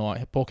a tough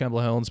night. Port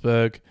Kembla,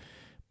 Helensburgh,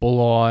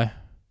 Bulleye.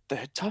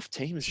 They're tough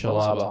teams Shell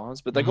Harbour.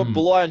 sometimes, but they got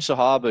Bulleye and Shell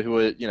Harbour who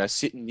are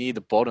sitting near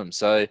the bottom.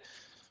 So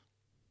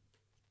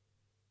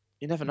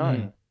you never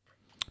know.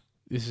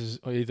 This is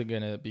either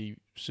going to be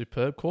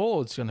superb call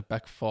or it's going to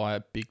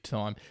backfire big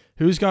time.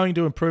 Who's going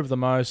to improve the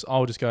most?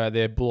 I'll just go out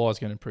there. Bulleye's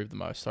going to improve the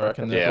most. I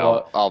reckon. Yeah,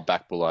 I'll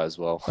back Bulleye as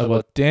well. They've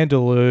got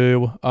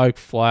Dandaloo, Oak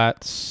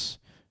Flats,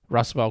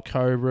 Russellville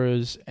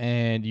Cobras,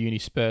 and Uni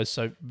Spurs.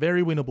 So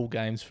very winnable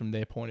games from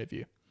their point of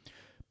view.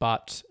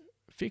 But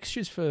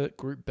fixtures for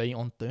Group B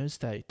on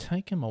Thursday.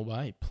 Take them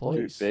away,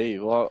 please. Group B.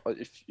 Well,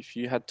 if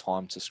you had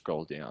time to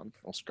scroll down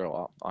or scroll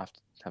up, I have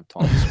to have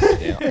time to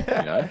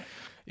scroll down.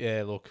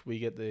 Yeah, look, we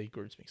get the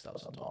groups mixed up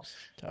sometimes.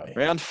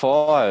 Round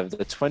 5,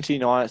 the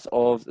 29th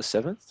of the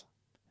 7th.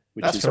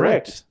 That's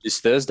correct. This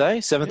Thursday,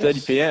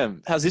 7:30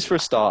 p.m. How's this for a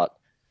start?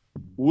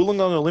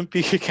 Wollongong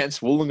Olympic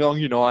against Wollongong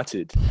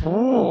United.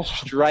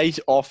 Straight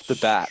off the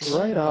bat.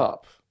 Straight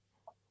up.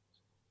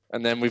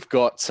 And then we've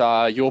got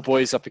your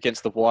boys up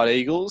against the White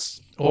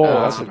Eagles.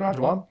 That's a grudge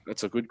one.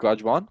 That's a good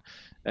grudge one.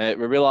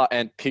 Rarilla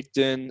and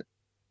Picton,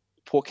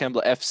 Port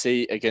Kembla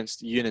FC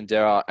against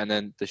Unanderra, and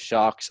then the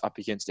Sharks up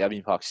against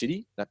Albion Park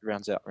City. That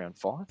rounds out round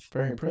 5.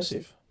 Very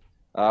impressive.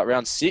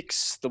 Round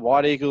 6, the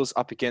White Eagles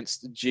up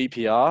against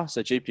GPR.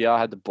 So GPR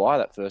had to bye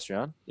that first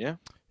round. Yeah.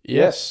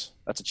 Yes.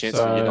 That's a chance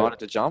for United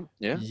to jump.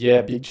 Yeah.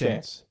 Yeah, big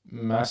chance.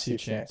 Massive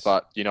chance.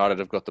 But United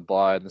have got the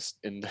bye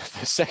in the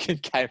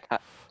second game.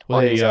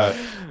 Well, there you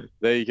go.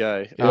 There you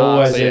go. It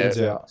always evens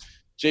out.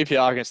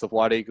 GPR against the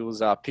White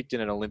Eagles, Picton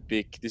and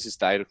Olympic. This is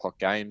the 8 o'clock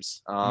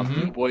games.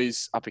 Your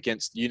boys up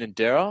against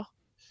Unanderra.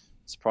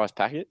 Surprise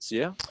packets,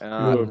 yeah.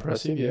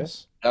 Impressive,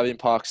 yes. Albion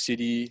Park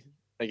City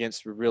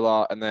against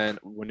Rarilla, and then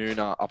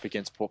Woonona up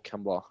against Port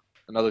Kembla.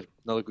 Another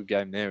good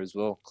game there as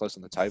well, close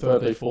on the table.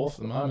 Third v fourth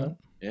at the moment.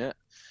 Yeah.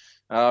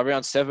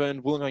 Round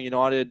 7, Wollongong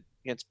United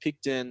against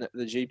Picton.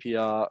 The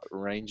GPR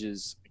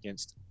Rangers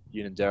against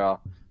Unanderra.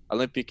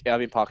 Olympic,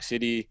 Albion Park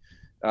City.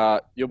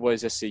 Your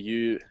boys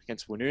SCU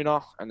against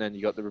Woonona, and then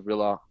you got the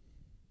Rarilla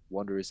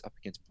Wanderers up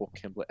against Port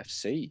Kembla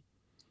FC.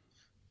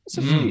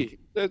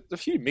 There's a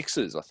few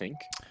mixes, I think.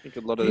 A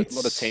lot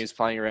of teams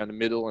playing around the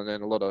middle, and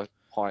then a lot of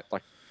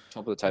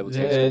Top of the table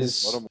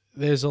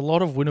There's a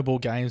lot of winnable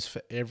games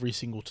for every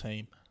single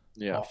team.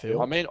 Yeah. I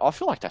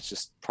feel like that's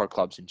just pro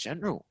clubs in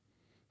general.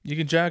 You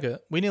can jag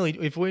it.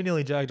 If we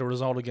nearly jagged a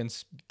result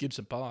against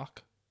Gibson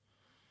Park.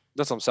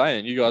 That's what I'm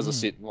saying. You guys are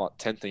sitting,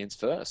 10th against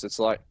first. It's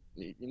like,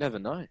 you never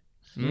know.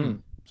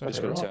 So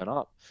Just got to turn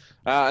up.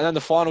 And then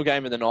the final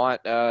game of the night,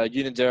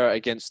 Unanderra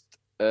against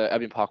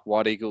Albion Park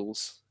White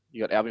Eagles.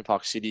 You got Albion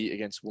Park City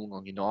against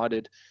Wollongong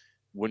United.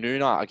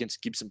 Woonona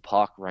against Gibson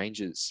Park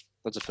Rangers.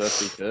 That's a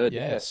first v third.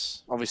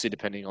 Yes. Obviously,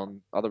 depending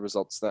on other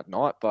results that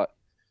night. But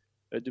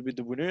with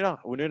the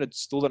Woonona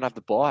still don't have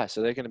the bye.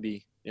 So they're going to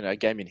be, a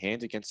game in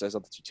hand against those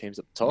other two teams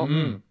at the top.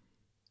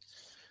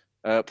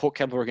 Port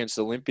Kembla against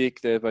Olympic.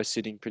 They're both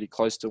sitting pretty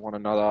close to one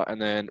another. And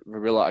then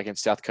Marilla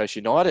against South Coast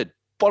United.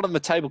 Bottom of the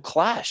table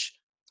clash.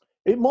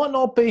 It might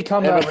not be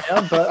coming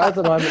around, but at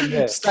the moment,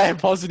 yes. Staying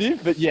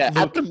positive, but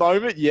at the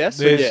moment, yes.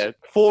 But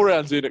 4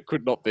 rounds in, it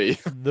could not be.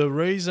 The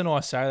reason I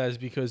say that is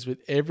because with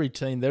every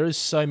team, there is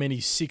so many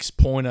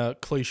 6-pointer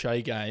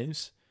cliche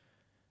games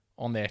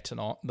on there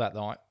that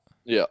night.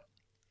 Yeah.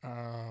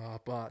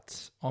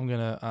 But I'm going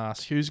to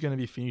ask, who's going to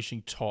be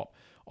finishing top?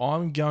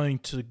 I'm going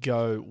to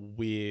go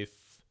with...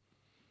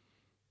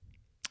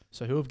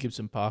 So who have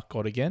Gibson Park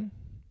got again?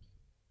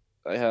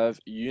 They have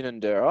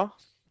Unanderra.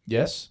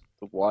 Yes.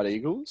 The White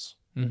Eagles.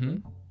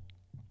 Mm-hmm.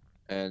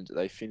 And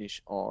they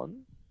finish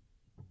on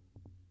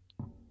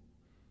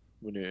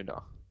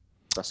Woonona.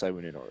 Did I say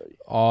Woonona already?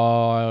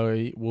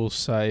 I will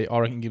say, I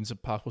reckon Gibson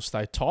Park will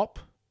stay top.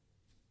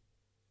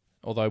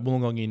 Although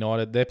Wollongong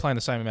United, they're playing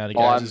the same amount of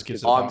games as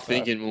Gibson Park. I'm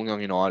thinking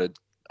Wollongong United.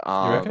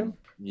 You reckon?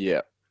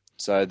 Yeah.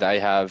 So they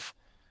have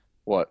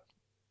what?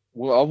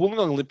 Well,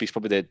 Wollongong Olympics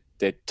probably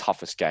their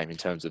toughest game in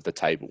terms of the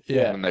table.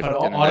 Yeah.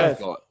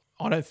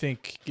 I don't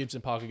think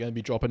Gibson Park are going to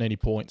be dropping any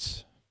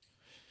points.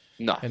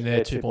 No. And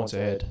they're 2 points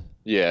ahead.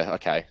 Yeah,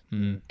 okay.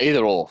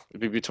 Either or.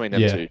 It'd be between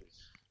them two.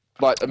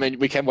 But, I mean,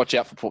 we can watch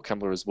out for Port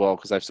Kembla as well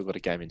because they've still got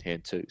a game in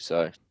hand too.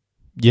 So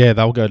yeah,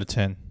 they'll go to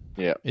 10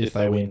 if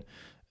they win.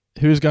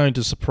 Who's going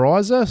to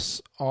surprise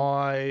us?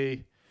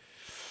 Who's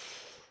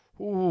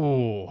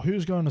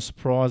going to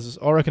surprise us?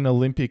 I reckon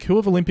Olympic. Who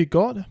have Olympic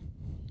got?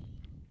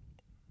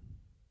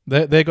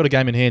 They've got a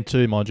game in hand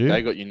too, mind you.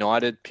 They got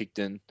United,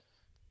 Picton.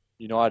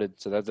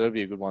 United, so that'll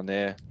be a good one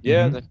there.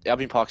 Yeah, the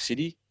Albion Park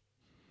City.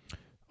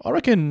 I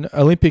reckon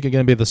Olympic are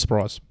going to be the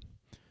surprise.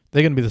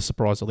 They're going to be the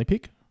surprise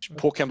Olympic.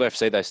 Port Kembla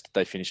FC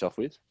they finish off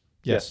with.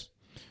 Yes.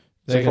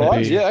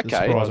 Surprise? Yeah,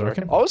 okay. Surprise, I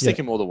reckon. I was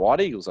thinking more the White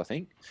Eagles, I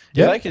think.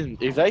 Yeah.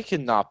 If they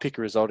can pick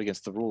a result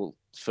against the Rule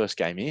first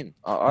game in,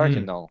 I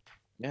reckon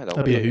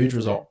that'll be a huge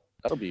result.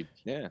 That'll be,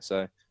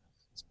 so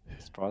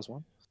surprise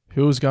one.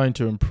 Who's going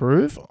to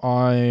improve?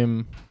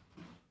 I'm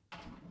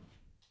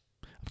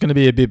going to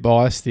be a bit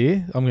biased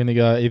here. I'm going to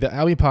go either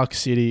Albion Park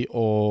City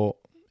or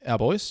our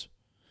boys.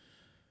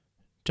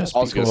 I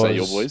was going to say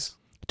your boys.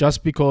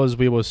 Just because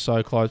we were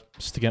so close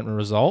to getting a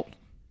result.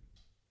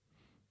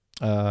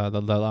 The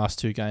last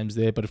 2 games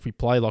there, but if we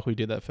play like we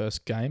did that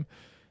first game,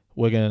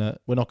 we're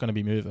not going to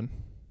be moving.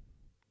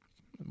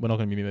 We're not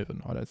going to be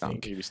moving, I don't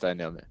think. You'll be staying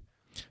down there.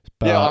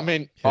 But, I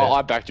mean,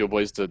 I backed your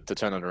boys to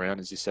turn it around,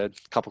 as you said.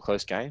 A couple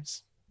close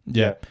games.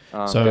 Yeah.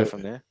 So go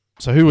from there.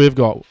 So who we've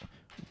got?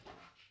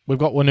 We've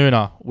got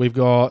Woonona, we've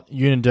got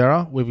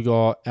Unanderra, we've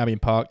got Albion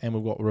Park, and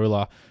we've got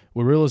Warilla.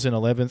 Warilla's in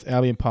 11th.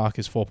 Albion Park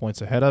is 4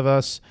 points ahead of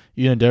us.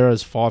 Unanderra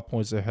is 5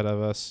 points ahead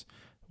of us.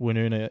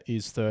 Woonona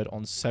is 3rd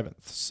on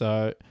 7th.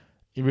 So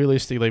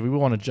realistically, if we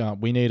want to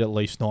jump, we need at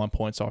least 9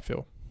 points, I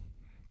feel.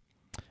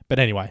 But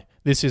anyway,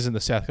 this isn't the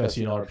South Coast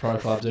United Pro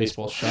Clubs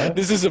Esports show.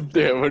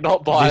 We're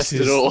not biased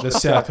at all. This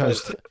is the South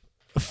Coast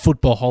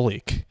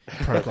Footballholic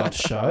Pro Clubs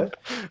show.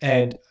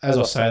 And as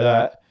I say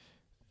that,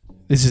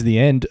 this is the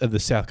end of the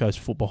South Coast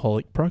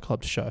Footballholic Pro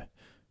Clubs show.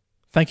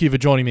 Thank you for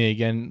joining me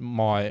again,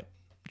 my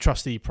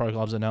trusty Pro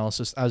Clubs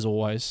analysis, as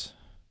always.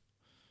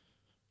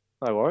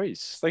 No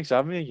worries. Thanks for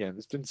having me again.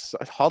 It's been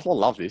I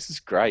love this. It's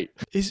great.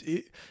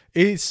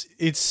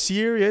 It's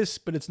serious,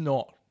 but it's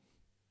not.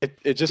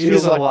 It just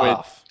feels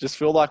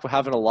like we're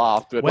having a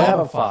laugh, but we're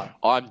having fun.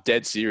 I'm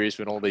dead serious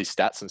with all these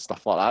stats and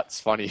stuff like that. It's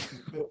funny.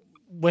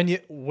 When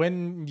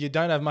you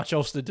don't have much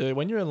else to do,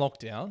 when you're in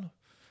lockdown,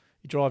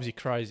 it drives you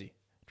crazy.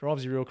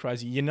 Drives you real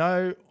crazy. You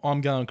know I'm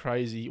going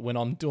crazy when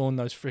I'm doing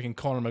those freaking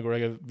Conor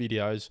McGregor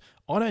videos.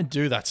 I don't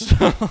do that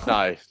stuff.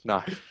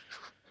 No.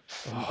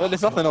 But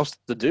there's nothing else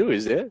to do,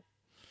 is there?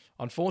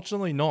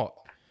 Unfortunately not.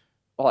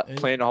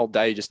 Plan a whole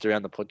day just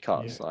around the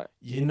podcast.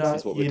 Yeah. This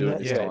is what we're doing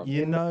this time.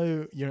 You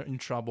know you're in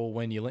trouble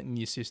when you're letting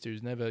your sister,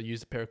 who's never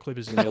used a pair of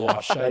clippers in your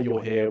life, shave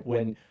your hair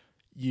when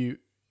you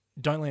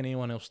don't let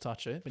anyone else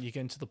touch it. But you're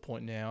getting to the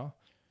point now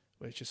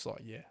where it's just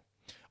like,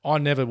 I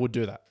never would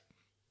do that.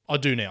 I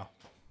do now.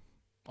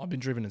 I've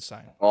been driven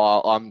insane.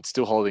 I'm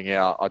still holding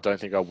out. I don't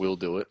think I will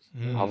do it.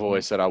 I've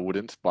always said I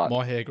wouldn't, but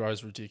my hair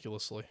grows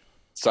ridiculously.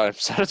 So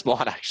does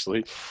mine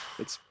actually.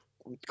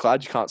 I'm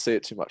glad you can't see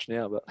it too much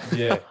now, but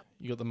yeah,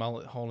 you got the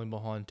mullet holding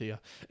behind here.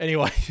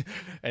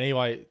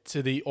 Anyway,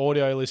 to the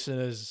audio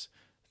listeners,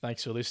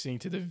 thanks for listening.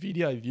 To the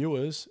video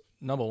viewers,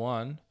 number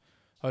one,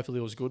 hopefully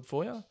it was good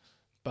for you.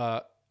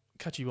 But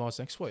catch you guys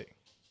next week.